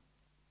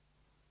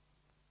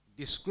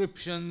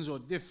descriptions or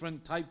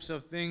different types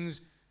of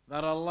things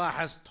that Allah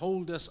has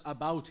told us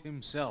about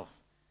Himself,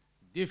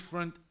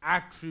 different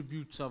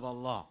attributes of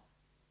Allah.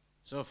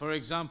 So for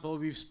example,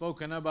 we've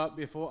spoken about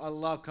before,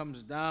 Allah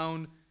comes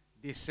down,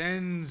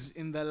 descends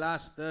in the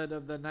last third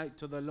of the night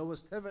to the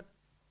lowest heaven.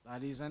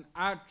 That is an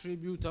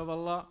attribute of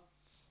Allah.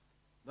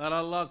 That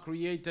Allah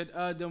created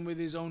Adam with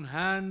His own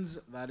hands,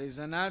 that is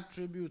an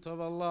attribute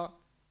of Allah.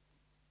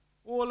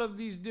 All of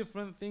these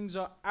different things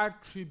are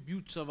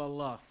attributes of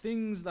Allah,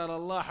 things that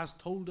Allah has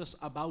told us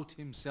about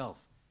Himself.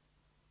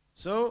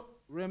 So,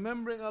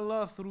 remembering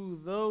Allah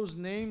through those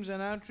names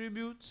and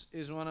attributes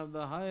is one of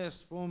the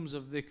highest forms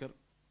of dhikr.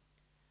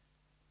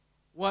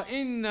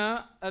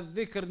 وَإِنَّ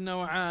الذِّكْرِ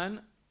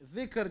نَوْعَانِ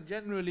Dhikr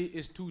generally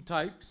is two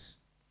types.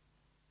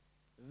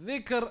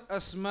 ذكر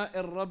أسماء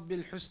الرب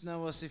الحسنى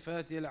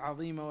وصفاته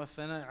العظيمة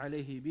والثناء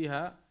عليه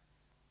بها.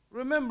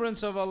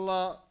 Remembrance of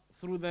Allah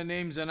through the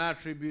names and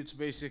attributes,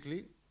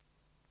 basically.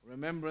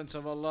 Remembrance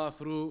of Allah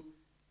through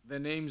the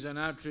names and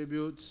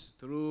attributes,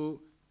 through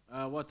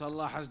what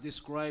Allah has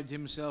described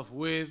Himself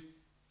with,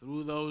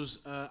 through those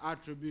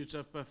attributes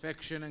of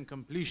perfection and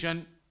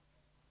completion.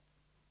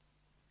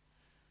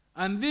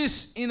 And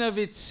this in of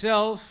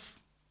itself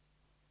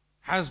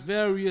has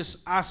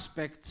various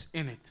aspects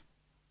in it.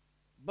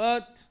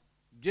 But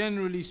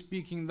generally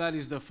speaking, that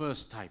is the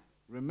first type.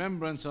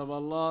 Remembrance of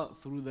Allah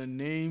through the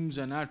names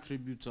and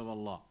attributes of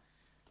Allah.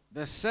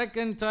 The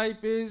second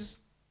type is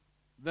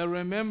the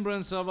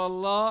remembrance of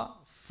Allah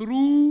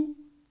through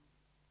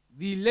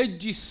the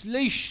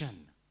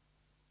legislation.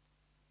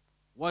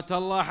 What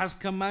Allah has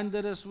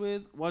commanded us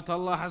with, what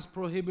Allah has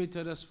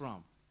prohibited us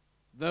from.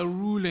 The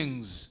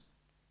rulings,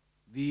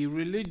 the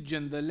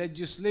religion, the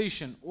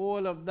legislation,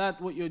 all of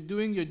that, what you're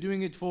doing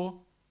it for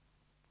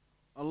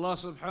Allah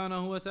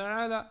subhanahu wa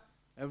ta'ala.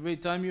 Every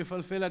time you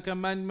fulfill a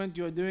commandment,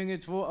 you're doing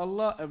it for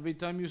Allah. Every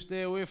time you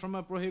stay away from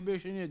a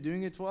prohibition, you're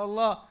doing it for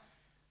Allah.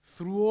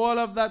 Through all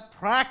of that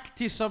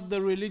practice of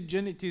the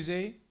religion, it is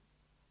a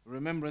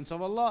remembrance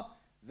of Allah.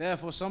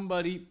 Therefore,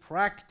 somebody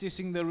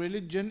practicing the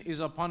religion is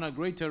upon a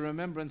greater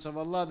remembrance of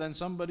Allah than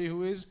somebody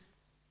who is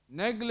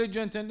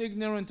negligent and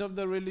ignorant of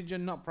the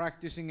religion, not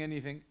practicing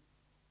anything.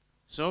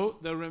 So,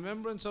 the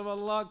remembrance of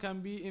Allah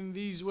can be in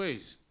these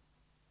ways.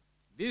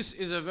 This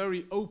is a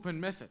very open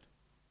method.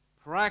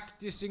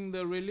 Practicing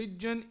the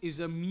religion is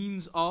a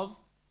means of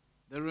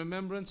the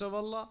remembrance of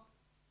Allah.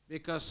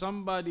 Because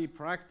somebody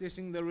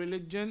practicing the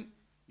religion,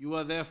 you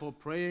are therefore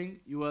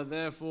praying, you are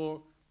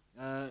therefore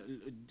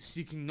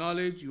seeking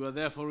knowledge, you are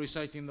therefore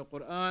reciting the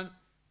Quran.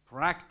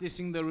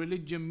 Practicing the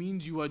religion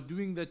means you are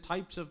doing the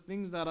types of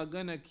things that are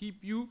going to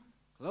keep you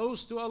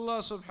close to Allah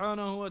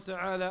subhanahu wa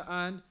ta'ala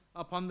and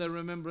upon the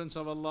remembrance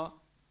of Allah.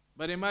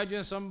 But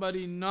imagine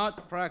somebody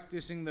not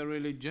practicing the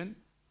religion,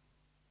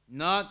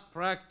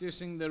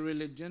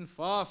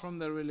 far from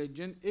the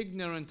religion,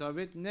 ignorant of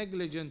it,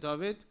 negligent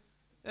of it,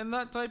 then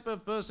that type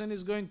of person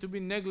is going to be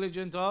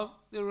negligent of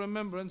the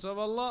remembrance of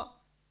Allah.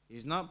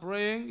 He's not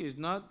praying, he's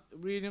not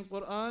reading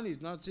Quran, he's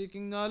not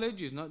seeking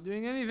knowledge, he's not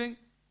doing anything.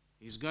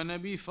 He's going to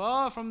be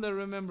far from the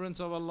remembrance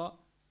of Allah.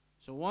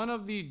 So one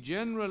of the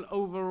general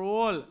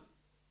overall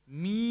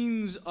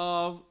means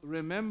of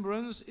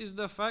remembrance is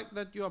the fact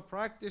that you are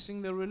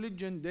practicing the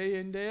religion day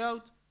in, day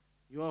out.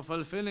 You are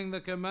fulfilling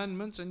the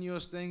commandments and you are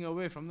staying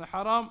away from the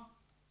haram.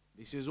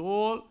 This is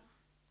all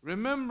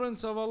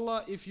remembrance of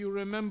Allah. If you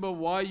remember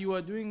why you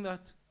are doing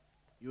that,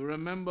 you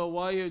remember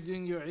why you're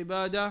doing your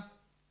ibadah,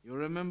 you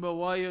remember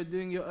why you're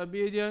doing your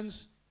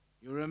obedience,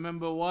 you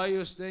remember why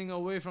you're staying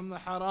away from the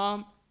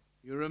haram,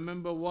 you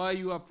remember why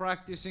you are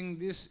practicing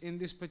this in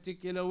this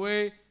particular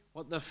way,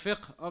 what the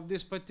fiqh of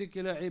this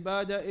particular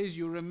ibadah is,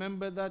 you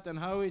remember that and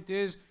how it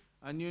is,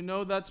 and you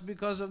know that's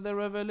because of the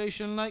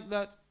revelation like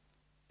that.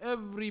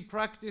 Every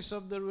practice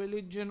of the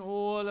religion,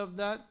 all of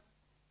that,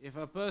 if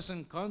a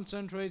person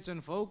concentrates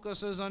and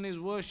focuses on his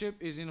worship,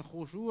 is in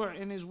khushu'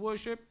 in his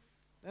worship,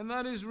 then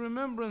that is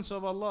remembrance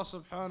of Allah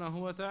subhanahu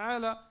wa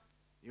ta'ala.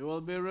 You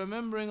will be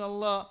remembering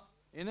Allah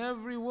in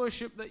every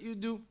worship that you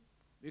do,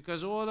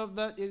 because all of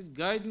that is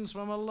guidance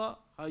from Allah,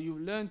 how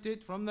you've learnt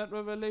it from that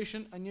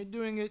revelation, and you're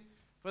doing it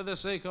for the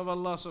sake of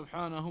Allah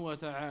subhanahu wa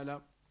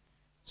ta'ala.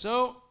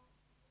 So,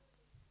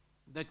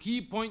 the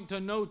key point to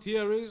note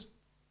here is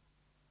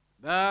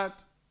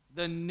that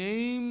the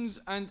names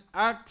and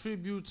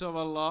attributes of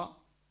Allah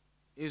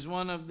is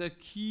one of the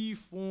key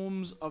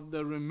forms of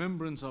the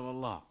remembrance of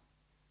Allah.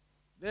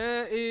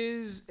 There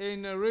is a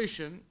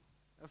narration,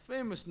 a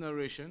famous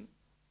narration,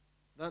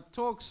 that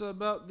talks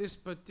about this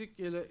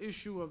particular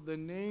issue of the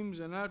names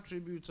and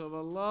attributes of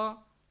Allah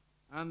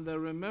and the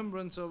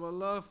remembrance of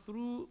Allah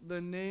through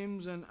the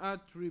names and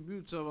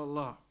attributes of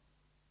Allah.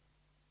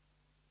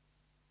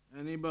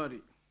 Anybody?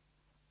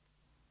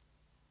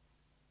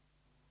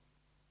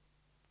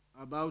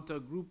 About a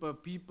group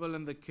of people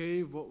in the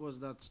cave, what was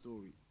that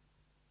story?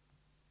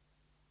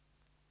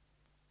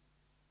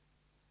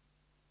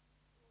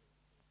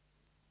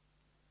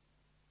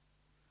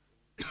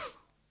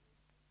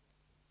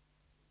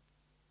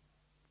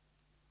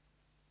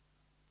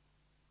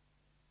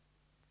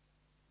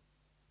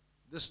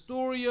 The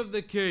story of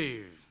the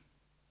cave.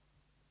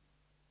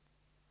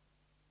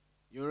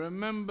 You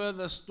remember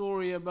the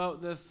story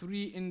about the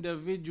three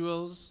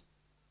individuals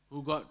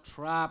who got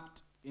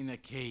trapped in a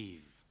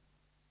cave.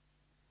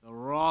 The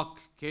rock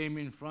came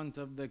in front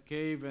of the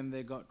cave and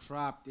they got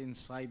trapped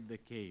inside the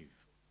cave.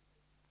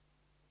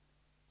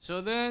 So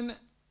then,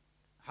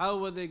 how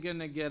were they going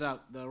to get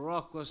out? The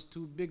rock was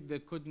too big, they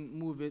couldn't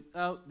move it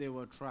out, they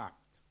were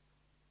trapped.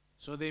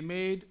 So they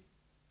made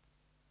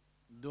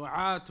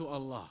dua to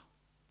Allah.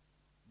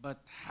 But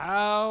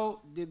how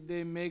did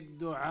they make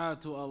dua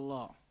to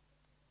Allah?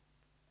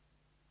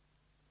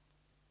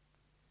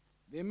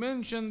 They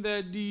mentioned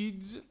their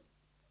deeds.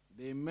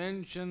 They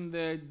mentioned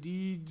their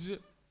deeds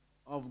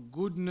of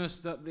goodness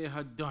that they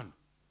had done.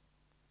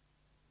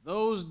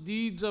 Those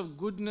deeds of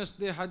goodness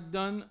they had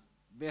done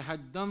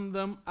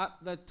them at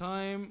the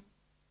time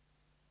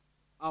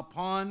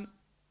upon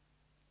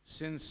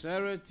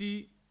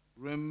sincerity,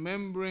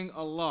 remembering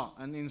Allah.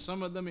 And in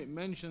some of them it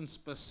mentions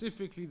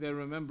specifically their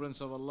remembrance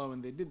of Allah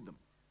when they did them.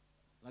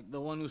 Like the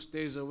one who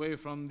stays away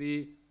from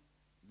the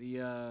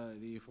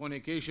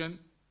fornication.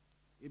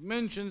 It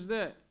mentions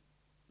there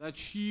that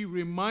she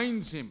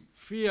reminds him,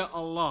 fear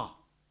Allah,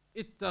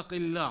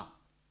 ittaqillah.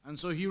 And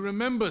so he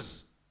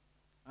remembers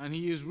and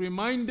he is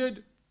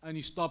reminded and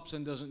he stops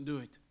and doesn't do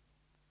it.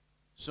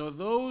 So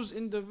those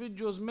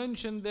individuals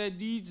mentioned their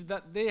deeds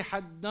that they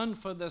had done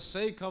for the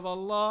sake of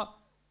Allah,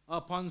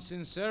 upon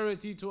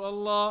sincerity to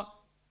Allah,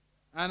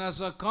 and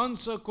as a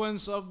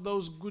consequence of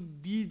those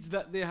good deeds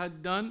that they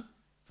had done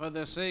for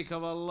the sake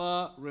of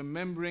Allah,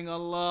 remembering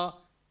Allah,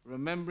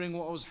 remembering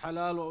what was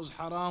halal, what was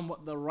haram,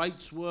 what the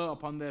rights were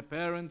upon their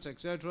parents,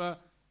 etc.,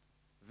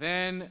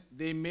 then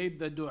they made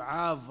the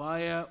dua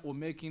via or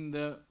making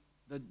the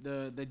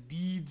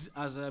deeds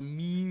as a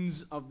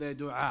means of their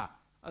dua,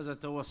 as a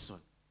tawassul.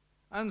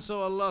 And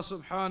so Allah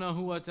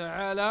subhanahu wa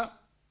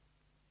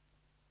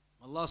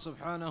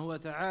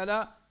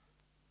ta'ala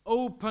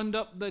opened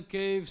up the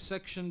cave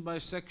section by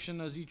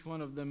section as each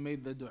one of them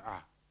made the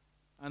dua.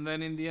 And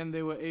then in the end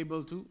they were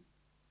able to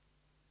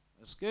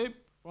escape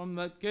from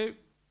that cave.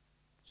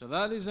 So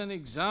that is an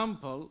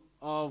example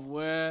of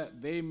where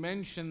they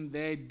mentioned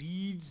their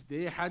deeds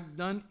they had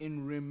done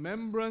in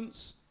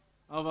remembrance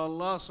of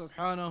Allah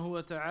subhanahu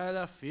wa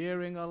ta'ala,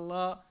 fearing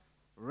Allah,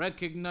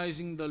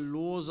 recognizing the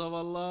laws of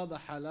Allah, the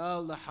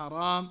halal, the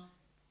haram.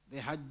 They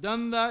had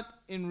done that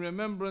in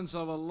remembrance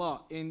of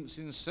Allah, in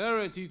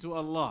sincerity to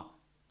Allah.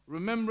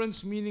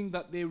 Remembrance meaning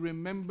that they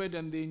remembered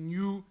and they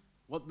knew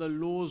what the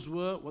laws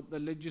were, what the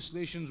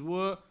legislations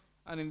were.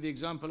 And in the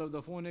example of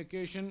the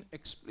fornication,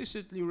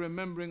 explicitly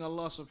remembering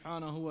Allah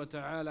subhanahu wa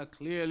ta'ala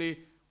clearly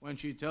when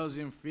she tells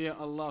him, fear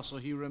Allah. So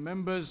he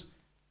remembers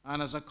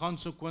and as a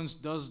consequence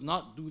does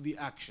not do the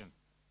action.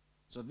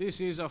 So this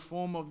is a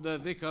form of the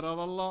dhikr of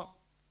Allah,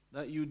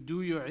 that you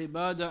do your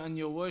ibadah and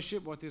your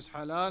worship, what is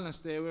halal, and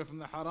stay away from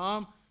the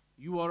haram.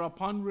 You are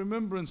upon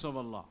remembrance of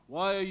Allah.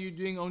 Why are you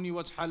doing only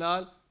what's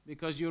halal?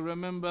 Because you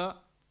remember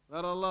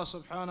that Allah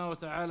subhanahu wa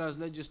ta'ala has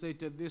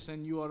legislated this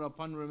and you are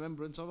upon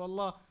remembrance of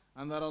Allah,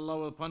 and that Allah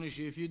will punish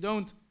you if you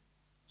don't.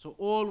 So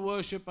all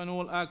worship and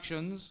all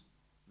actions,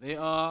 they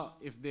are,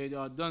 if they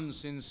are done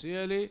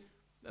sincerely,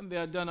 then they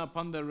are done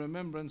upon the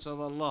remembrance of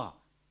Allah.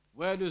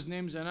 Where does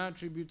names and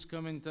attributes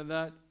come into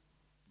that?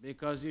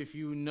 Because if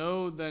you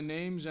know the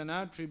names and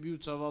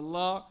attributes of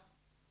Allah,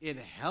 it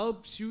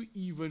helps you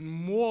even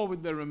more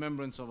with the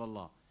remembrance of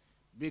Allah.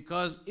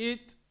 Because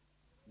it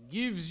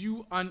gives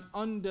you an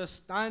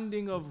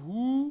understanding of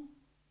who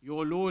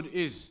your Lord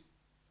is.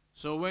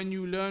 So when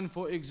you learn,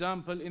 for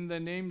example, in the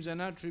names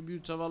and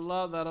attributes of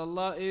Allah, that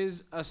Allah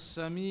is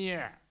As-Sami',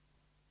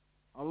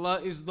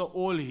 Allah is the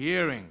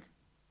all-hearing.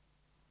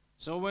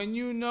 So when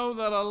you know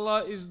that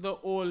Allah is the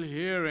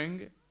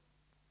all-hearing,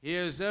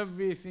 hears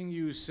everything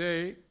you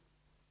say,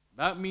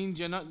 that means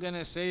you're not going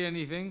to say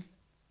anything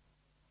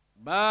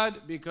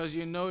bad, because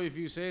you know if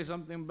you say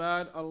something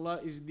bad, Allah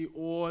is the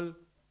all-hearing.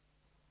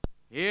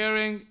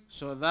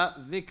 So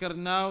that dhikr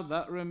now,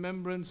 that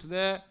remembrance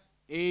there,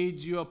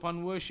 aids you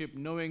upon worship,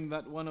 knowing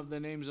that one of the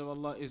names of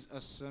Allah is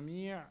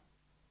As-Sami',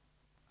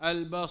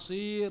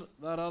 Al-Basir,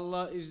 that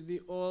Allah is the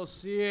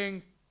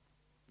all-seeing.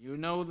 You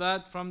know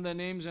that from the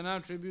names and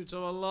attributes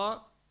of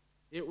Allah.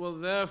 It will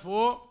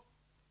therefore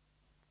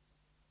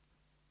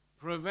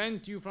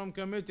prevent you from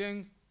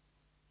committing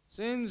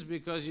sins,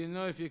 because you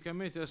know if you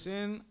commit a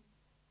sin,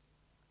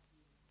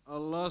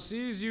 Allah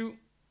sees you.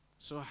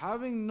 So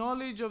having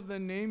knowledge of the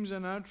names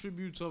and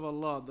attributes of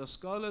Allah, the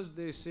scholars,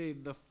 they say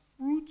the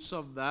fruits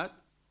of that,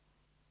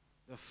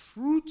 the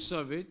fruits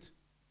of it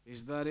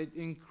is that it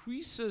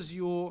increases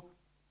your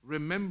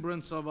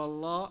remembrance of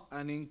Allah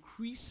and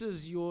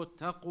increases your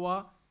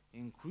taqwa,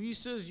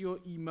 increases your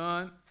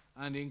iman,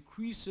 and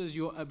increases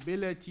your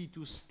ability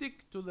to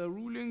stick to the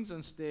rulings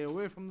and stay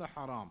away from the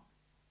haram.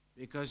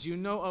 Because you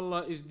know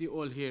Allah is the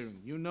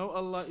all-hearing, you know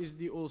Allah is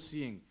the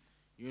all-seeing,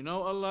 you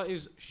know Allah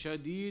is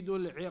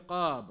Shadidul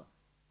Iqab,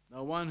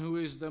 the one who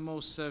is the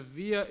most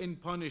severe in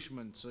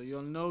punishment, so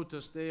you'll know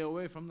to stay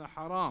away from the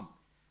haram.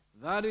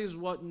 That is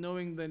what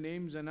knowing the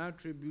names and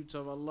attributes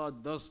of Allah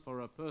does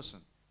for a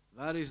person.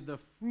 That is the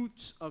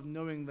fruits of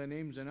knowing the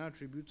names and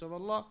attributes of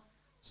Allah.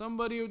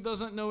 Somebody who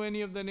doesn't know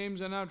any of the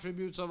names and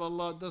attributes of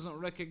Allah, doesn't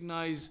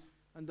recognize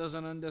and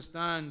doesn't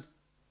understand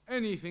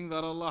anything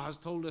that Allah has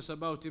told us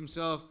about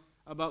Himself,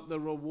 about the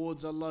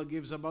rewards Allah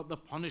gives, about the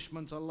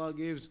punishments Allah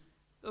gives,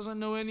 doesn't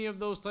know any of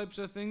those types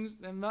of things,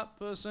 then that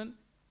person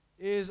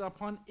is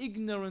upon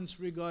ignorance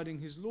regarding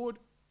his Lord.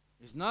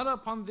 He's not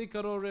upon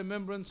dhikr or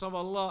remembrance of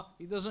Allah.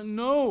 He doesn't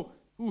know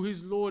who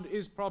his Lord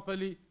is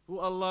properly, who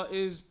Allah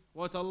is,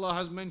 what Allah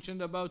has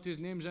mentioned about His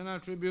names and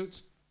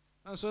attributes.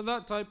 And so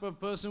that type of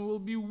person will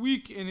be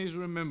weak in his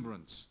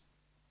remembrance.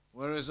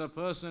 Whereas a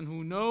person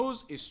who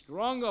knows is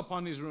strong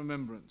upon his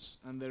remembrance.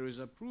 And there is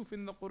a proof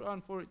in the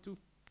Quran for it too.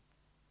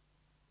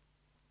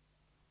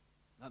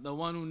 That the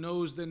one who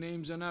knows the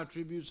names and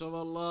attributes of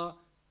Allah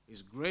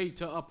is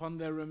greater upon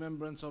their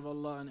remembrance of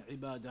Allah and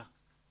ibadah.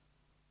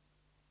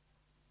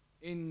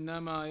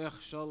 إِنَّمَا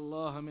يَخْشَى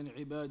اللَّهَ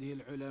مِنْ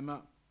عِبَادِهِ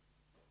الْعُلَمَاءِ.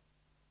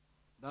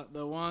 That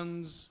the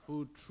ones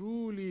who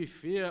truly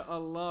fear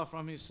Allah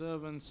from His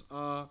servants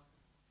are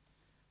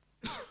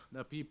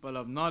the people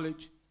of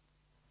knowledge.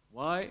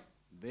 Why?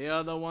 They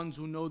are the ones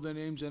who know the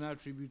names and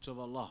attributes of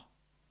Allah.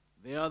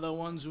 They are the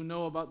ones who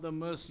know about the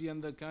mercy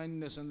and the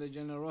kindness and the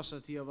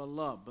generosity of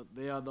Allah. But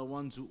they are the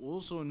ones who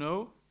also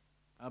know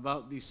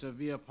about the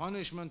severe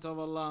punishment of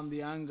Allah and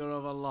the anger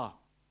of Allah.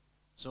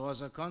 So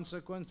as a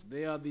consequence,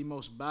 they are the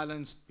most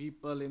balanced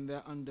people in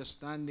their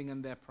understanding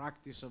and their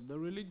practice of the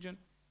religion.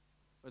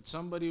 But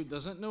somebody who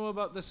doesn't know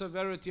about the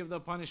severity of the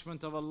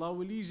punishment of Allah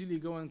will easily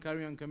go and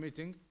carry on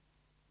committing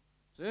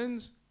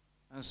sins.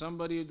 And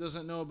somebody who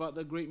doesn't know about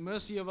the great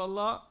mercy of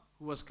Allah,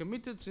 who has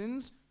committed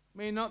sins,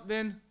 may not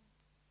then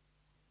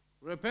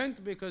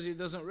repent because he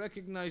doesn't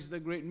recognize the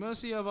great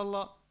mercy of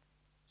Allah.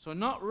 So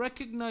not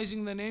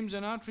recognizing the names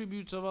and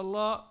attributes of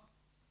Allah,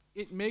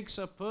 it makes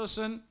a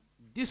person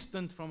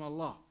distant from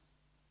Allah.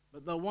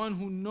 But the one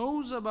who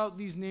knows about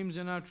these names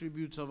and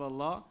attributes of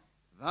Allah,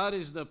 that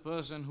is the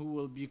person who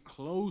will be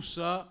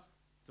closer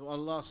to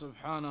Allah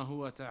subhanahu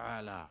wa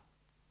ta'ala.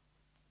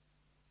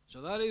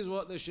 So that is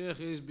what the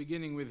Shaykh is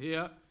beginning with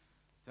here,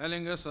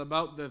 telling us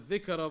about the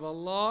dhikr of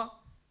Allah,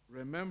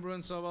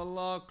 remembrance of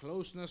Allah,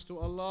 closeness to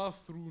Allah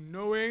through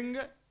knowing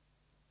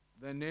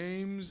the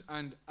names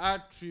and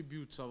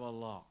attributes of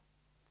Allah.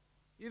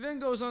 He then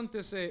goes on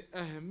to say,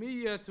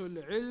 أهمية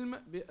العلم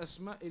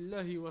بأسماء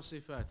الله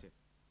وصفاته.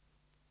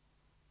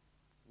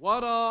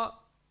 What are,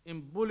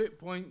 in bullet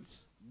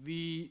points,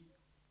 the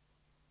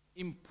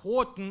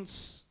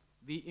importance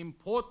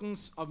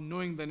of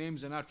knowing the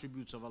names and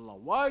attributes of Allah?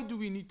 Why do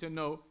we need to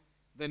know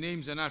the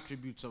names and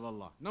attributes of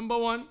Allah? Number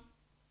one,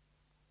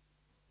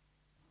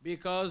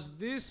 because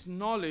this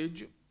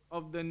knowledge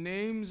of the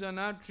names and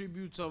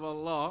attributes of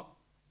Allah,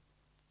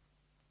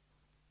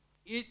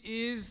 it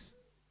is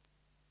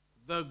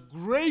the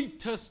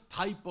greatest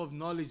type of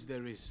knowledge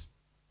there is.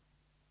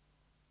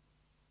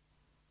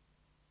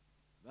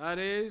 That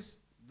is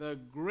the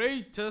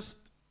greatest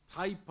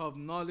type of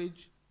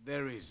knowledge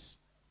there is.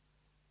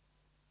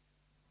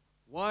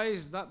 Why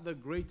is that the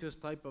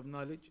greatest type of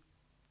knowledge?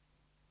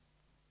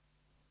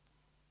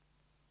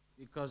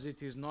 Because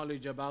it is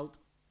knowledge about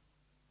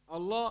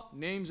Allah.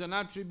 Names and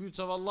attributes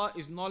of Allah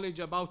is knowledge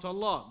about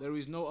Allah. There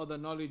is no other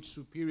knowledge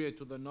superior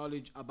to the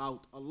knowledge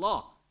about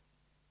Allah.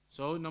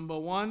 So number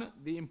one,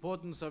 the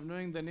importance of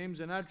knowing the names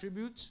and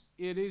attributes.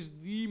 It is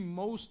the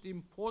most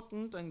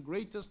important and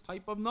greatest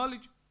type of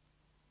knowledge.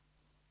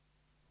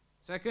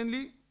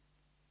 Secondly,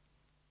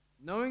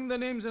 knowing the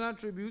names and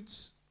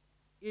attributes,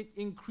 it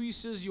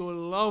increases your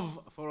love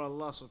for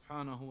Allah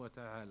subhanahu wa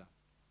ta'ala.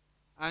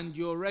 and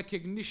your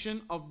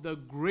recognition of the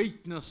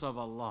greatness of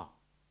Allah,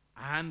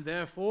 and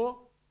therefore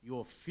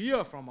your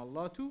fear from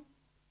Allah too.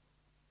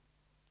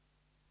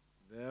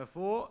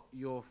 Therefore,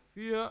 your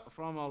fear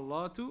from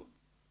Allah too.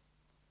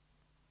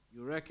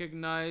 You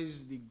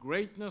recognize the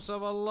greatness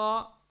of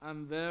Allah,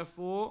 and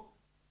therefore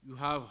you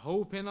have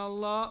hope in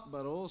Allah,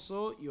 but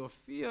also your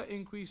fear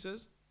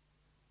increases.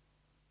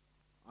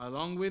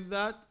 Along with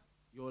that,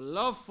 your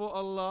love for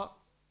Allah,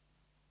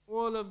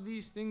 all of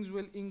these things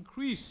will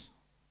increase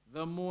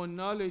the more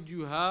knowledge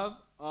you have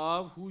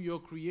of who your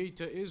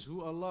Creator is,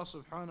 who Allah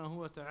subhanahu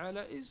wa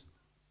ta'ala is.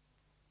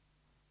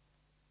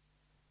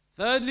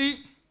 Thirdly,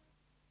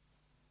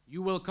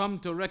 you will come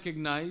to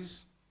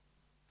recognize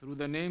through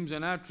the names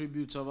and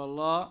attributes of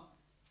Allah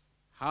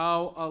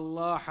how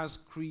Allah has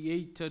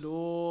created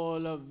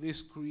all of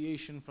this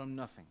creation from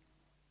nothing,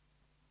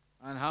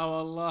 and how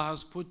Allah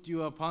has put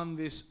you upon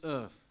this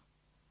earth.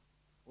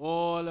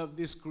 All of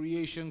this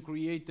creation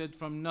created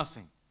from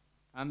nothing,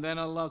 and then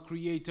Allah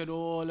created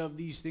all of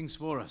these things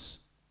for us.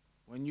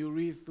 When you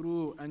read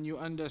through and you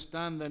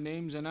understand the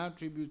names and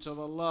attributes of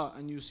Allah,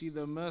 and you see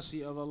the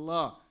mercy of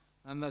Allah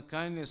and the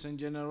kindness and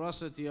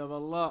generosity of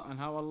Allah, and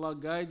how Allah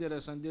guided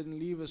us and didn't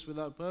leave us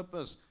without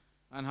purpose,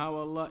 and how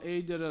Allah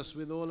aided us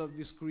with all of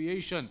this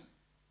creation,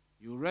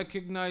 you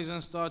recognize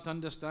and start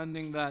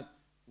understanding that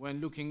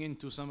when looking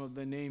into some of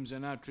the names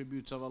and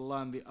attributes of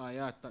Allah and the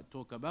ayat that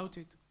talk about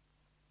it.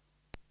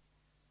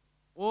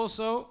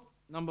 Also,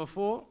 number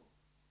 4,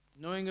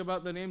 knowing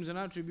about the names and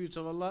attributes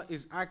of Allah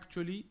is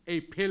actually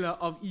a pillar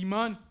of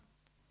Iman.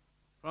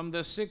 From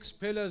the 6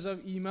 pillars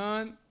of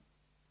Iman,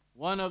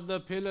 one of the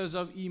pillars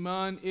of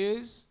Iman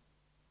is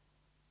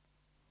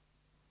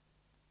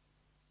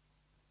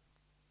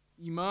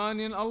Iman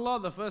in Allah,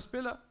 the first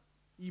pillar.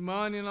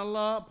 Iman in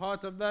Allah,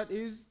 part of that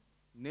is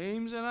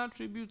names and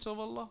attributes of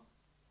Allah.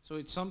 So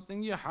it's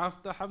something you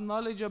have to have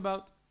knowledge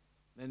about,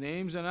 the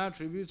names and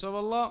attributes of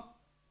Allah.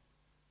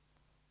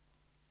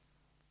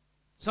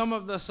 Some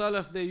of the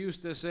Salaf, they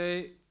used to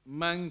say,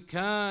 Man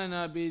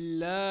kana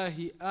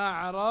billahi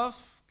a'raf,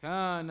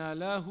 kana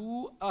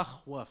lahu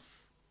akhwaf.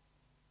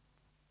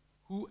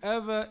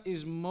 Whoever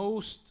is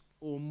most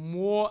or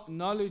more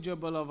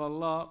knowledgeable of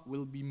Allah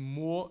will be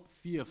more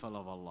fearful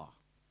of Allah.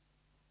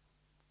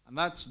 And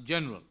that's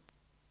general.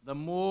 The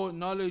more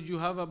knowledge you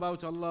have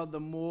about Allah, the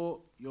more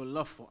your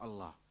love for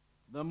Allah.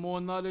 The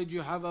more knowledge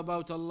you have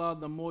about Allah,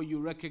 the more you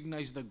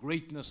recognize the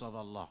greatness of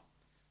Allah.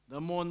 The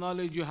more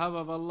knowledge you have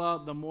of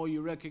Allah, the more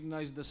you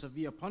recognize the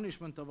severe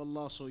punishment of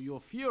Allah, so your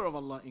fear of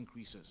Allah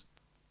increases.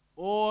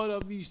 All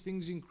of these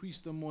things increase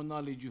the more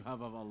knowledge you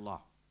have of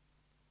Allah.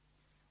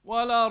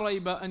 ولا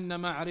ريب أن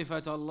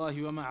معرفة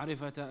الله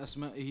ومعرفة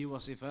أسمائه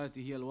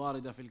وصفاته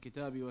الواردة في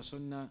الكتاب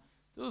والسنة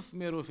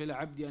تثمر في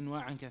العبد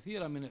أنواعا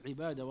كثيرة من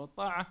العبادة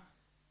والطاعة.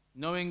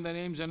 Knowing the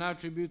names and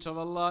attributes of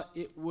Allah,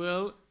 it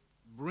will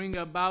bring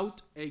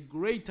about a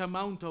great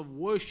amount of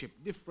worship,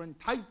 different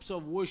types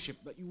of worship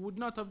that you would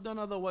not have done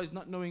otherwise,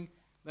 not knowing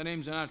the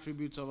names and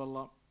attributes of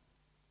Allah.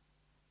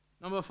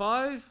 Number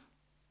 5,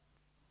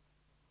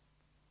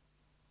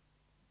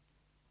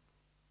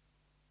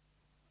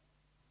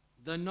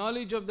 the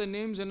knowledge of the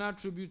names and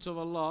attributes of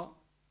Allah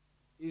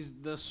is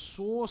the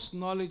source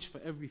knowledge for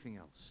everything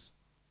else.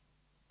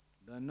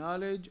 The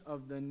knowledge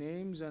of the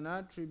names and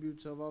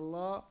attributes of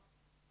Allah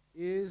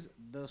is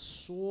the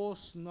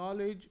source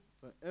knowledge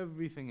for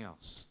everything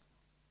else.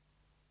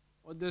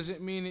 What does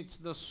it mean it's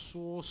the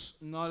source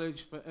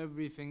knowledge for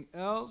everything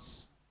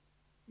else?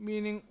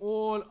 Meaning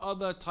all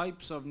other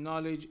types of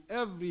knowledge,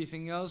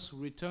 everything else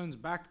returns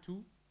back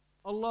to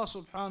Allah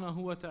subhanahu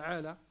wa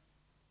ta'ala.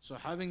 So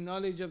having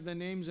knowledge of the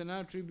names and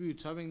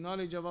attributes, having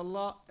knowledge of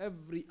Allah,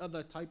 every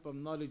other type of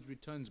knowledge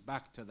returns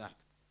back to that.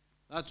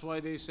 That's why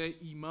they say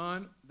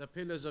Iman, the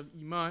pillars of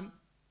Iman,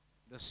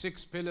 the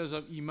 6 pillars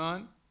of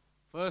Iman.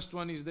 First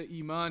one is the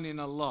Iman in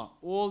Allah.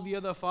 All the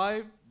other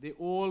 5, they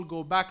all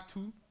go back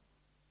to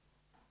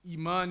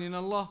Iman in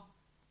Allah.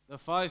 The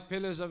 5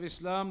 pillars of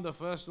Islam, the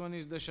first one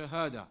is the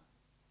Shahada.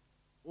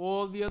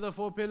 All the other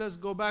 4 pillars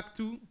go back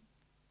to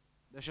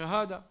the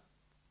Shahada.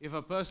 If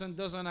a person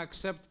doesn't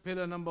accept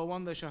pillar number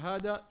 1, the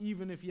Shahada,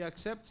 even if he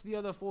accepts the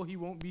other 4, he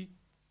won't be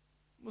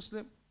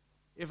Muslim.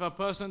 If a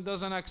person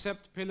doesn't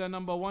accept pillar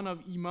number 1 of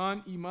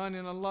Iman, Iman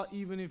in Allah,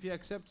 even if he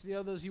accepts the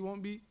others, he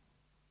won't be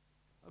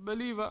a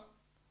believer.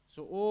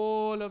 So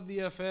all of the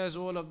affairs,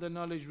 all of the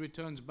knowledge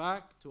returns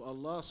back to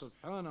Allah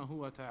subhanahu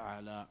wa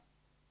ta'ala.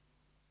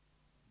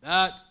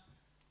 That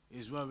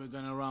is where we're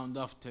going to round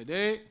off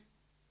today.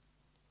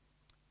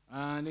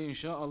 And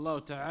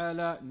insha'Allah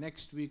ta'ala,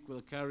 next week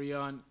we'll carry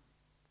on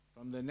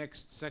from the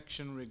next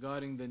section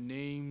regarding the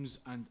names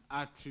and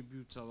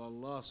attributes of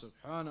Allah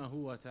subhanahu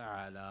wa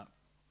ta'ala.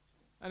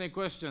 Any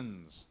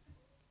questions?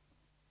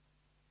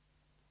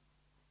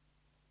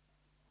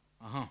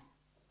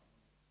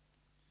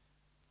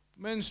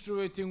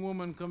 Menstruating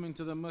woman coming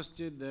to the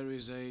masjid, there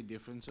is a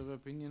difference of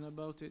opinion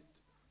about it.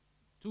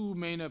 2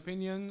 main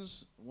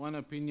opinions. One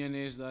opinion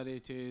is that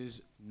it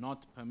is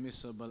not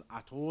permissible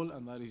at all,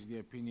 and that is the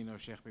opinion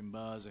of Sheikh bin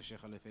Baz, Sheikh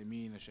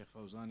Al-Uthaymeen, Sheikh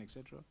Fawzan,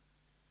 etc.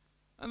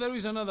 And there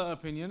is another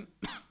opinion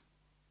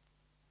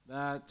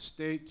that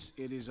states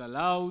it is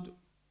allowed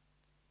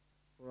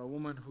for a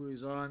woman who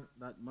is on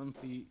that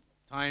monthly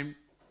time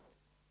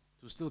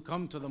to still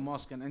come to the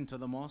mosque and enter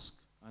the mosque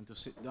and to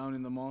sit down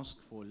in the mosque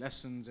for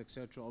lessons,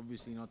 etc.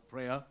 Obviously not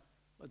prayer,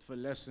 but for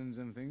lessons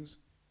and things.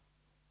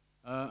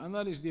 And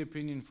that is the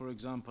opinion, for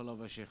example,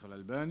 of a Shaykh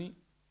al-Albani.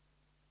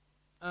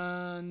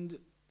 And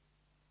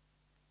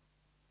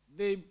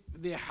they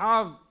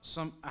have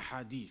some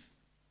ahadith.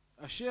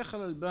 A Shaykh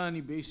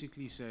al-Albani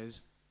basically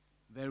says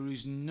there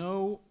is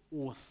no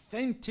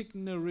authentic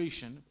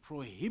narration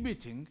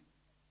prohibiting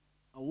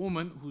a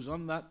woman who's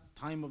on that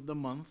time of the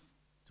month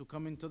to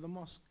come into the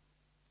mosque.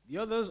 The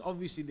others,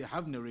 obviously, they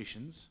have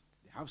narrations,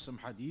 they have some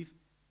hadith,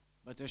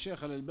 but the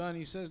Shaykh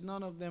al-Albani says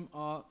none of them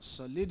are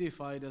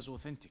solidified as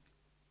authentic.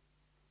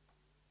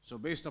 So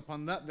based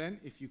upon that then,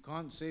 if you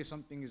can't say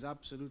something is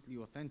absolutely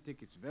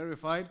authentic, it's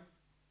verified,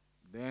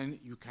 then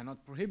you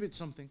cannot prohibit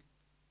something.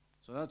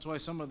 So that's why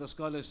some of the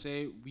scholars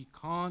say we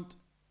can't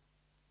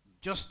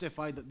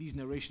justify that these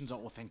narrations are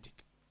authentic.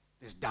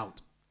 There's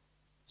doubt.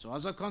 So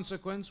as a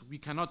consequence, we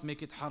cannot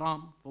make it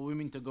haram for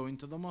women to go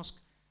into the mosque.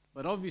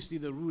 But obviously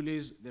the rule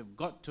is they've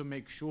got to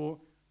make sure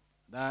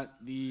that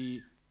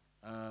they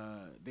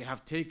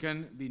have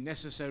taken the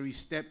necessary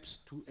steps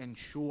to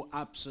ensure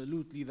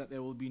absolutely that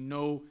there will be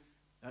no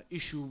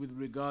issue with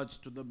regards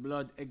to the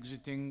blood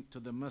exiting to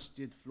the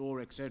masjid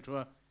floor,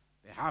 etc.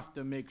 They have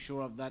to make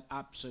sure of that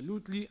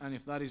absolutely, and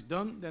if that is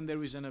done, then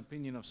there is an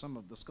opinion of some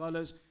of the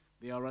scholars.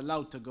 They are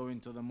allowed to go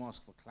into the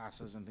mosque for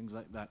classes and things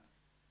like that.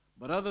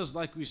 But others,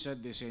 like we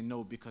said, they say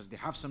no, because they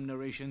have some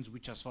narrations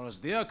which, as far as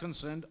they are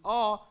concerned,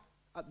 are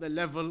at the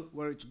level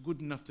where it's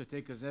good enough to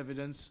take as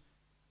evidence,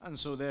 and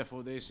so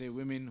therefore they say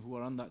women who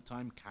are on that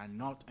time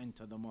cannot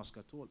enter the mosque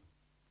at all.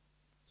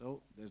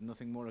 So there's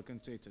nothing more I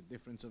can say. It's a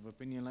difference of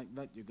opinion like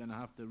that. You're going to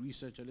have to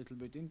research a little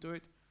bit into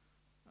it,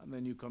 and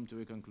then you come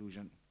to a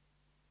conclusion.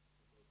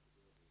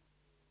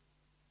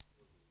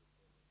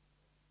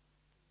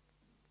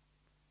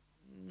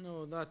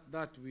 No,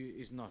 that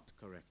is not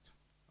correct.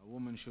 A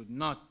woman should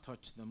not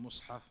touch the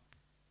mushaf.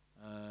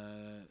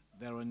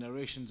 There are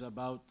narrations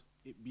about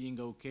it being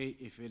okay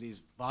if it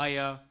is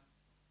via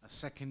a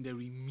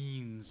secondary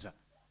means.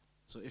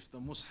 So if the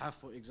mushaf,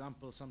 for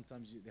example,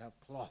 sometimes they have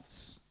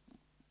cloths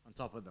on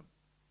top of them.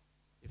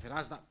 If it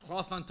has that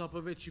cloth on top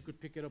of it, you could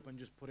pick it up and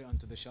just put it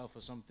onto the shelf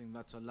or something.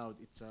 That's allowed.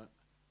 It's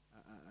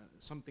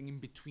something in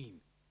between.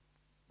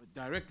 But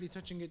directly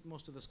touching it,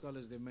 most of the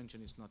scholars, they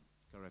mention it's not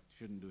correct.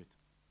 Shouldn't do it.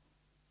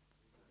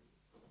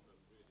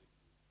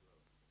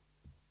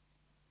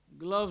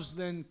 Gloves,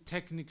 then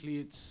technically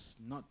it's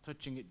not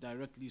touching it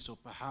directly, so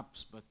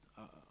perhaps, but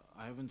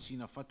I haven't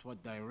seen a fatwa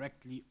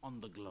directly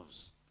on the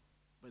gloves.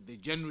 But they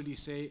generally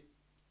say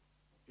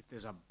if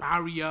there's a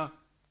barrier,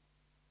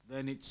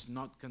 then it's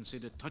not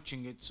considered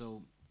touching it,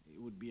 so it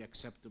would be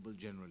acceptable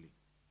generally.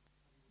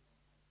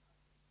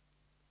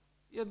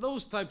 Yeah,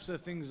 those types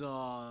of things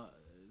are,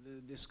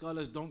 the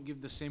scholars don't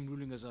give the same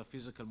ruling as a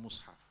physical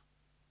mushaf.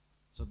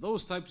 So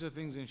those types of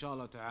things,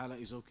 inshallah ta'ala,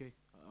 is okay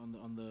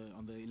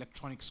on the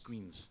electronic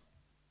screens.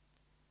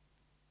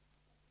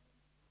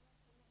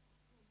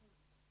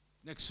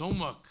 Next,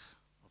 homework,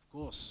 of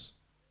course.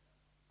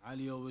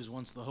 Ali always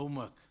wants the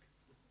homework.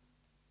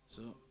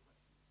 So,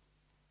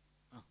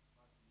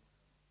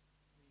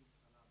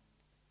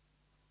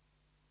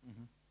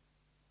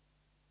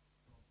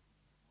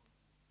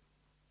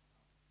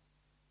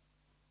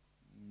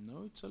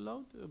 no, it's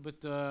allowed.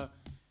 But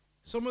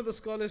some of the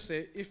scholars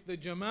say if the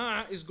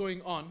jama'ah is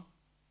going on,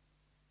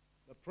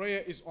 the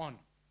prayer is on,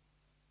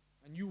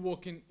 and you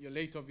walk in, you're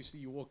late obviously,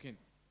 you walk in.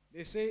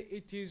 They say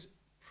it is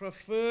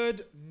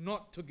preferred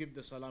not to give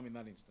the salam in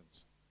that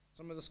instance.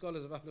 Some of the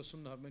scholars of Ahlul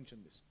Sunnah have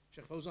mentioned this.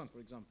 Shaykh Fawzan, for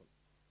example.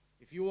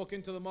 If you walk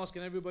into the mosque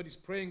and everybody's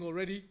praying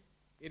already,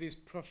 it is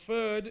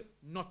preferred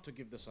not to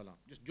give the salam.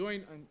 Just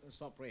join and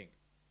start praying.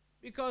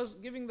 Because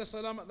giving the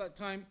salam at that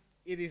time,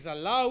 it is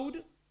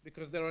allowed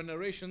because there are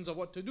narrations of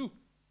what to do.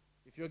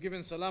 If you're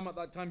giving salam at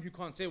that time, you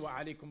can't say, wa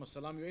alaykum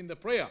as-salam, you're in the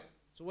prayer.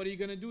 So what are you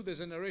going to do?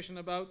 There's a narration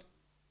about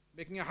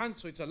making a hand,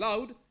 so it's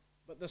allowed,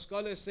 but the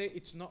scholars say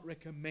it's not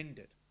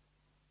recommended.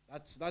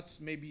 That's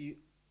the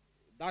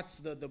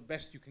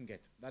best you can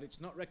get. That it's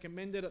not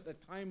recommended at the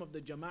time of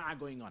the jama'ah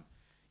going on.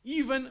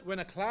 Even when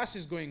a class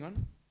is going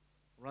on,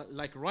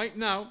 like right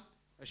now,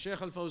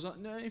 Shaykh al-Fawzan,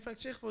 no, in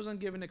fact Shaykh Fawzan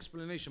gave an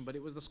explanation, but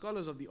it was the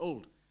scholars of the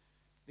old.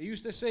 They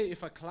used to say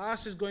if a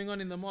class is going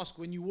on in the mosque,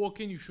 when you walk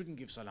in, you shouldn't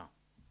give salam.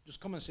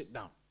 Just come and sit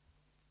down.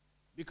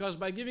 Because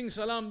by giving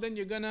salam, then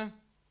you're going to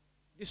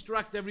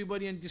distract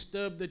everybody and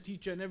disturb the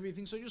teacher and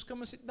everything. So just come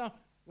and sit down.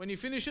 When he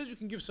finishes, you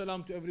can give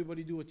salam to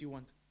everybody, do what you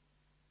want.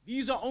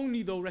 These are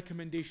only though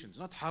recommendations,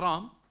 not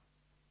haram.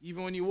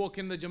 Even when you walk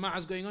in, the jama'ah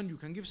is going on, you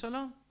can give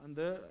salam and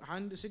the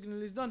hand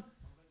signal is done.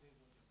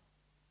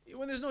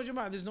 When there's no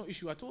jama'ah, there's no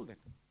issue at all then.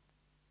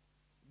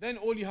 Then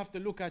all you have to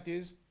look at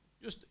is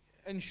just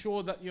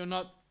ensure that you're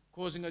not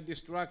causing a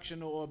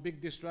distraction or a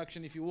big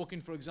distraction. If you walk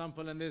in, for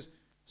example, and there's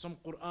some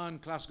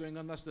Quran class going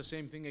on, that's the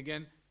same thing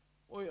again.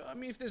 Or, I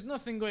mean, if there's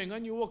nothing going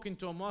on, you walk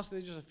into a mosque,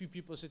 there's just a few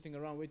people sitting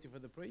around waiting for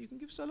the prayer, you can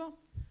give salam.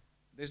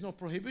 There's no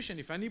prohibition.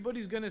 If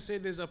anybody's going to say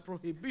there's a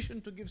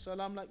prohibition to give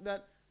salam like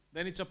that,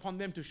 then it's upon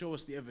them to show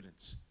us the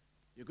evidence.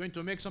 You're going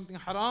to make something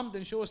haram,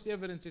 then show us the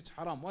evidence it's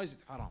haram. Why is it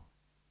haram?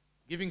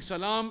 Giving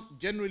salam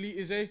generally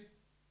is a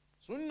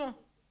sunnah.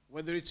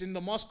 Whether it's in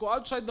the mosque or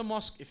outside the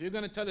mosque, if you're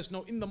going to tell us,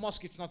 no, in the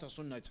mosque it's not a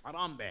sunnah, it's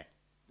haram there,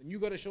 then you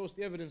got to show us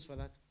the evidence for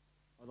that.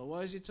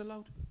 Otherwise, it's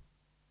allowed.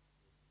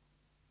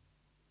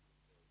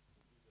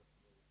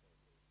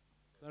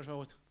 Clarify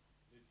what?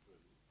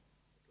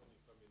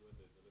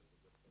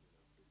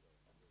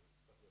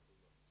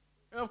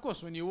 Of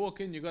course, when you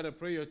walk in, you got to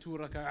pray your 2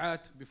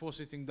 raka'at before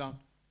sitting down.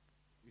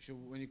 You should,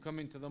 when you come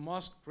into the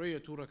mosque, pray your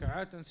 2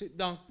 raka'at and sit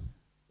down.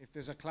 If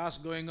there's a class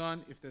going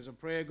on, if there's a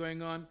prayer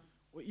going on,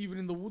 or even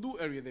in the wudu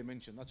area they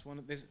mentioned, that's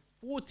one. There's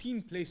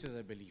 14 places,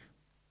 I believe.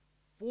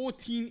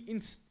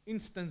 14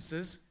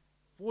 instances,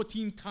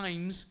 14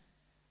 times,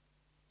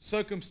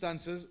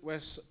 circumstances where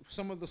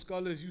some of the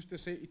scholars used to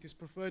say it is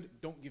preferred,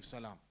 don't give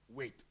salam,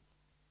 wait.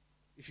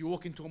 If you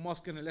walk into a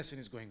mosque and a lesson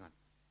is going on,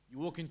 you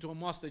walk into a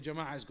mosque, the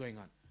jama'ah is going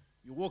on,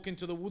 you walk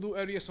into the wudu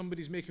area,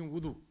 somebody's making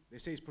wudu, they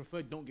say it's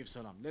preferred, don't give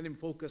salam, let him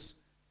focus.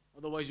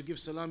 Otherwise you give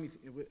salam,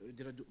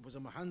 was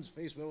it my hands,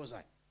 face, where was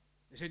I?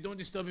 They say don't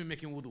disturb him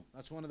making wudu.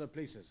 That's one of the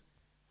places.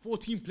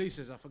 14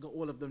 places, I forgot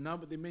all of them now,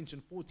 but they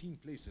mentioned 14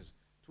 places,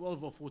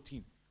 12 or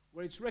 14,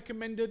 where it's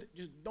recommended,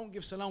 just don't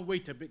give salam,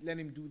 wait a bit, let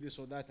him do this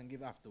or that and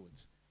give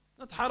afterwards.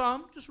 Not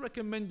haram, just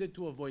recommended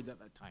to avoid at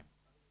that time.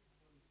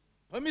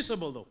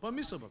 Permissible though,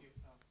 permissible.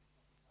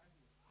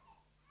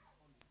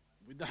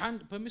 With the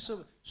hand,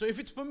 permissible. So if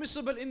it's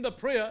permissible in the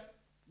prayer,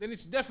 then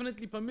it's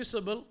definitely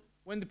permissible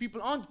when the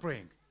people aren't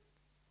praying.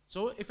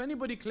 So if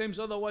anybody claims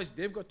otherwise,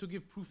 they've got to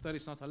give proof that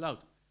it's not allowed.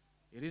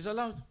 It is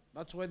allowed.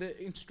 That's why the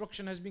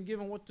instruction has been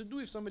given what to do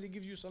if somebody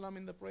gives you salam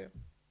in the prayer.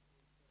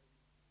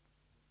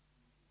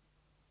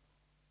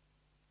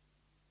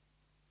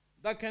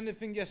 That kind of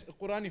thing, yes, the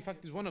Quran in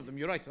fact is one of them.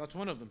 You're right, that's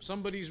one of them.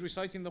 Somebody is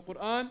reciting the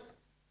Quran,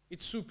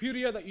 it's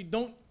superior that you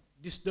don't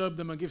disturb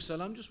them and give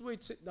salam. Just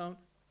wait, sit down.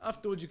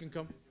 Afterwards you can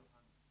come.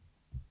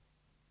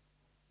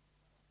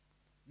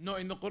 No,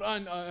 in the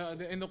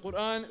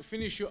Quran,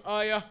 finish your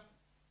ayah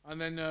and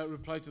then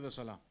reply to the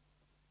salam.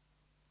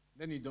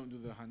 Then you don't do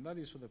the hand. That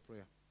is for the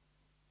prayer.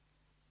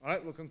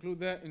 Alright, we'll conclude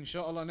there.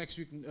 Inshallah, next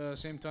week,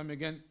 same time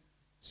again.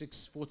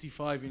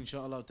 6:45,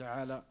 inshallah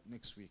ta'ala,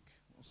 next week.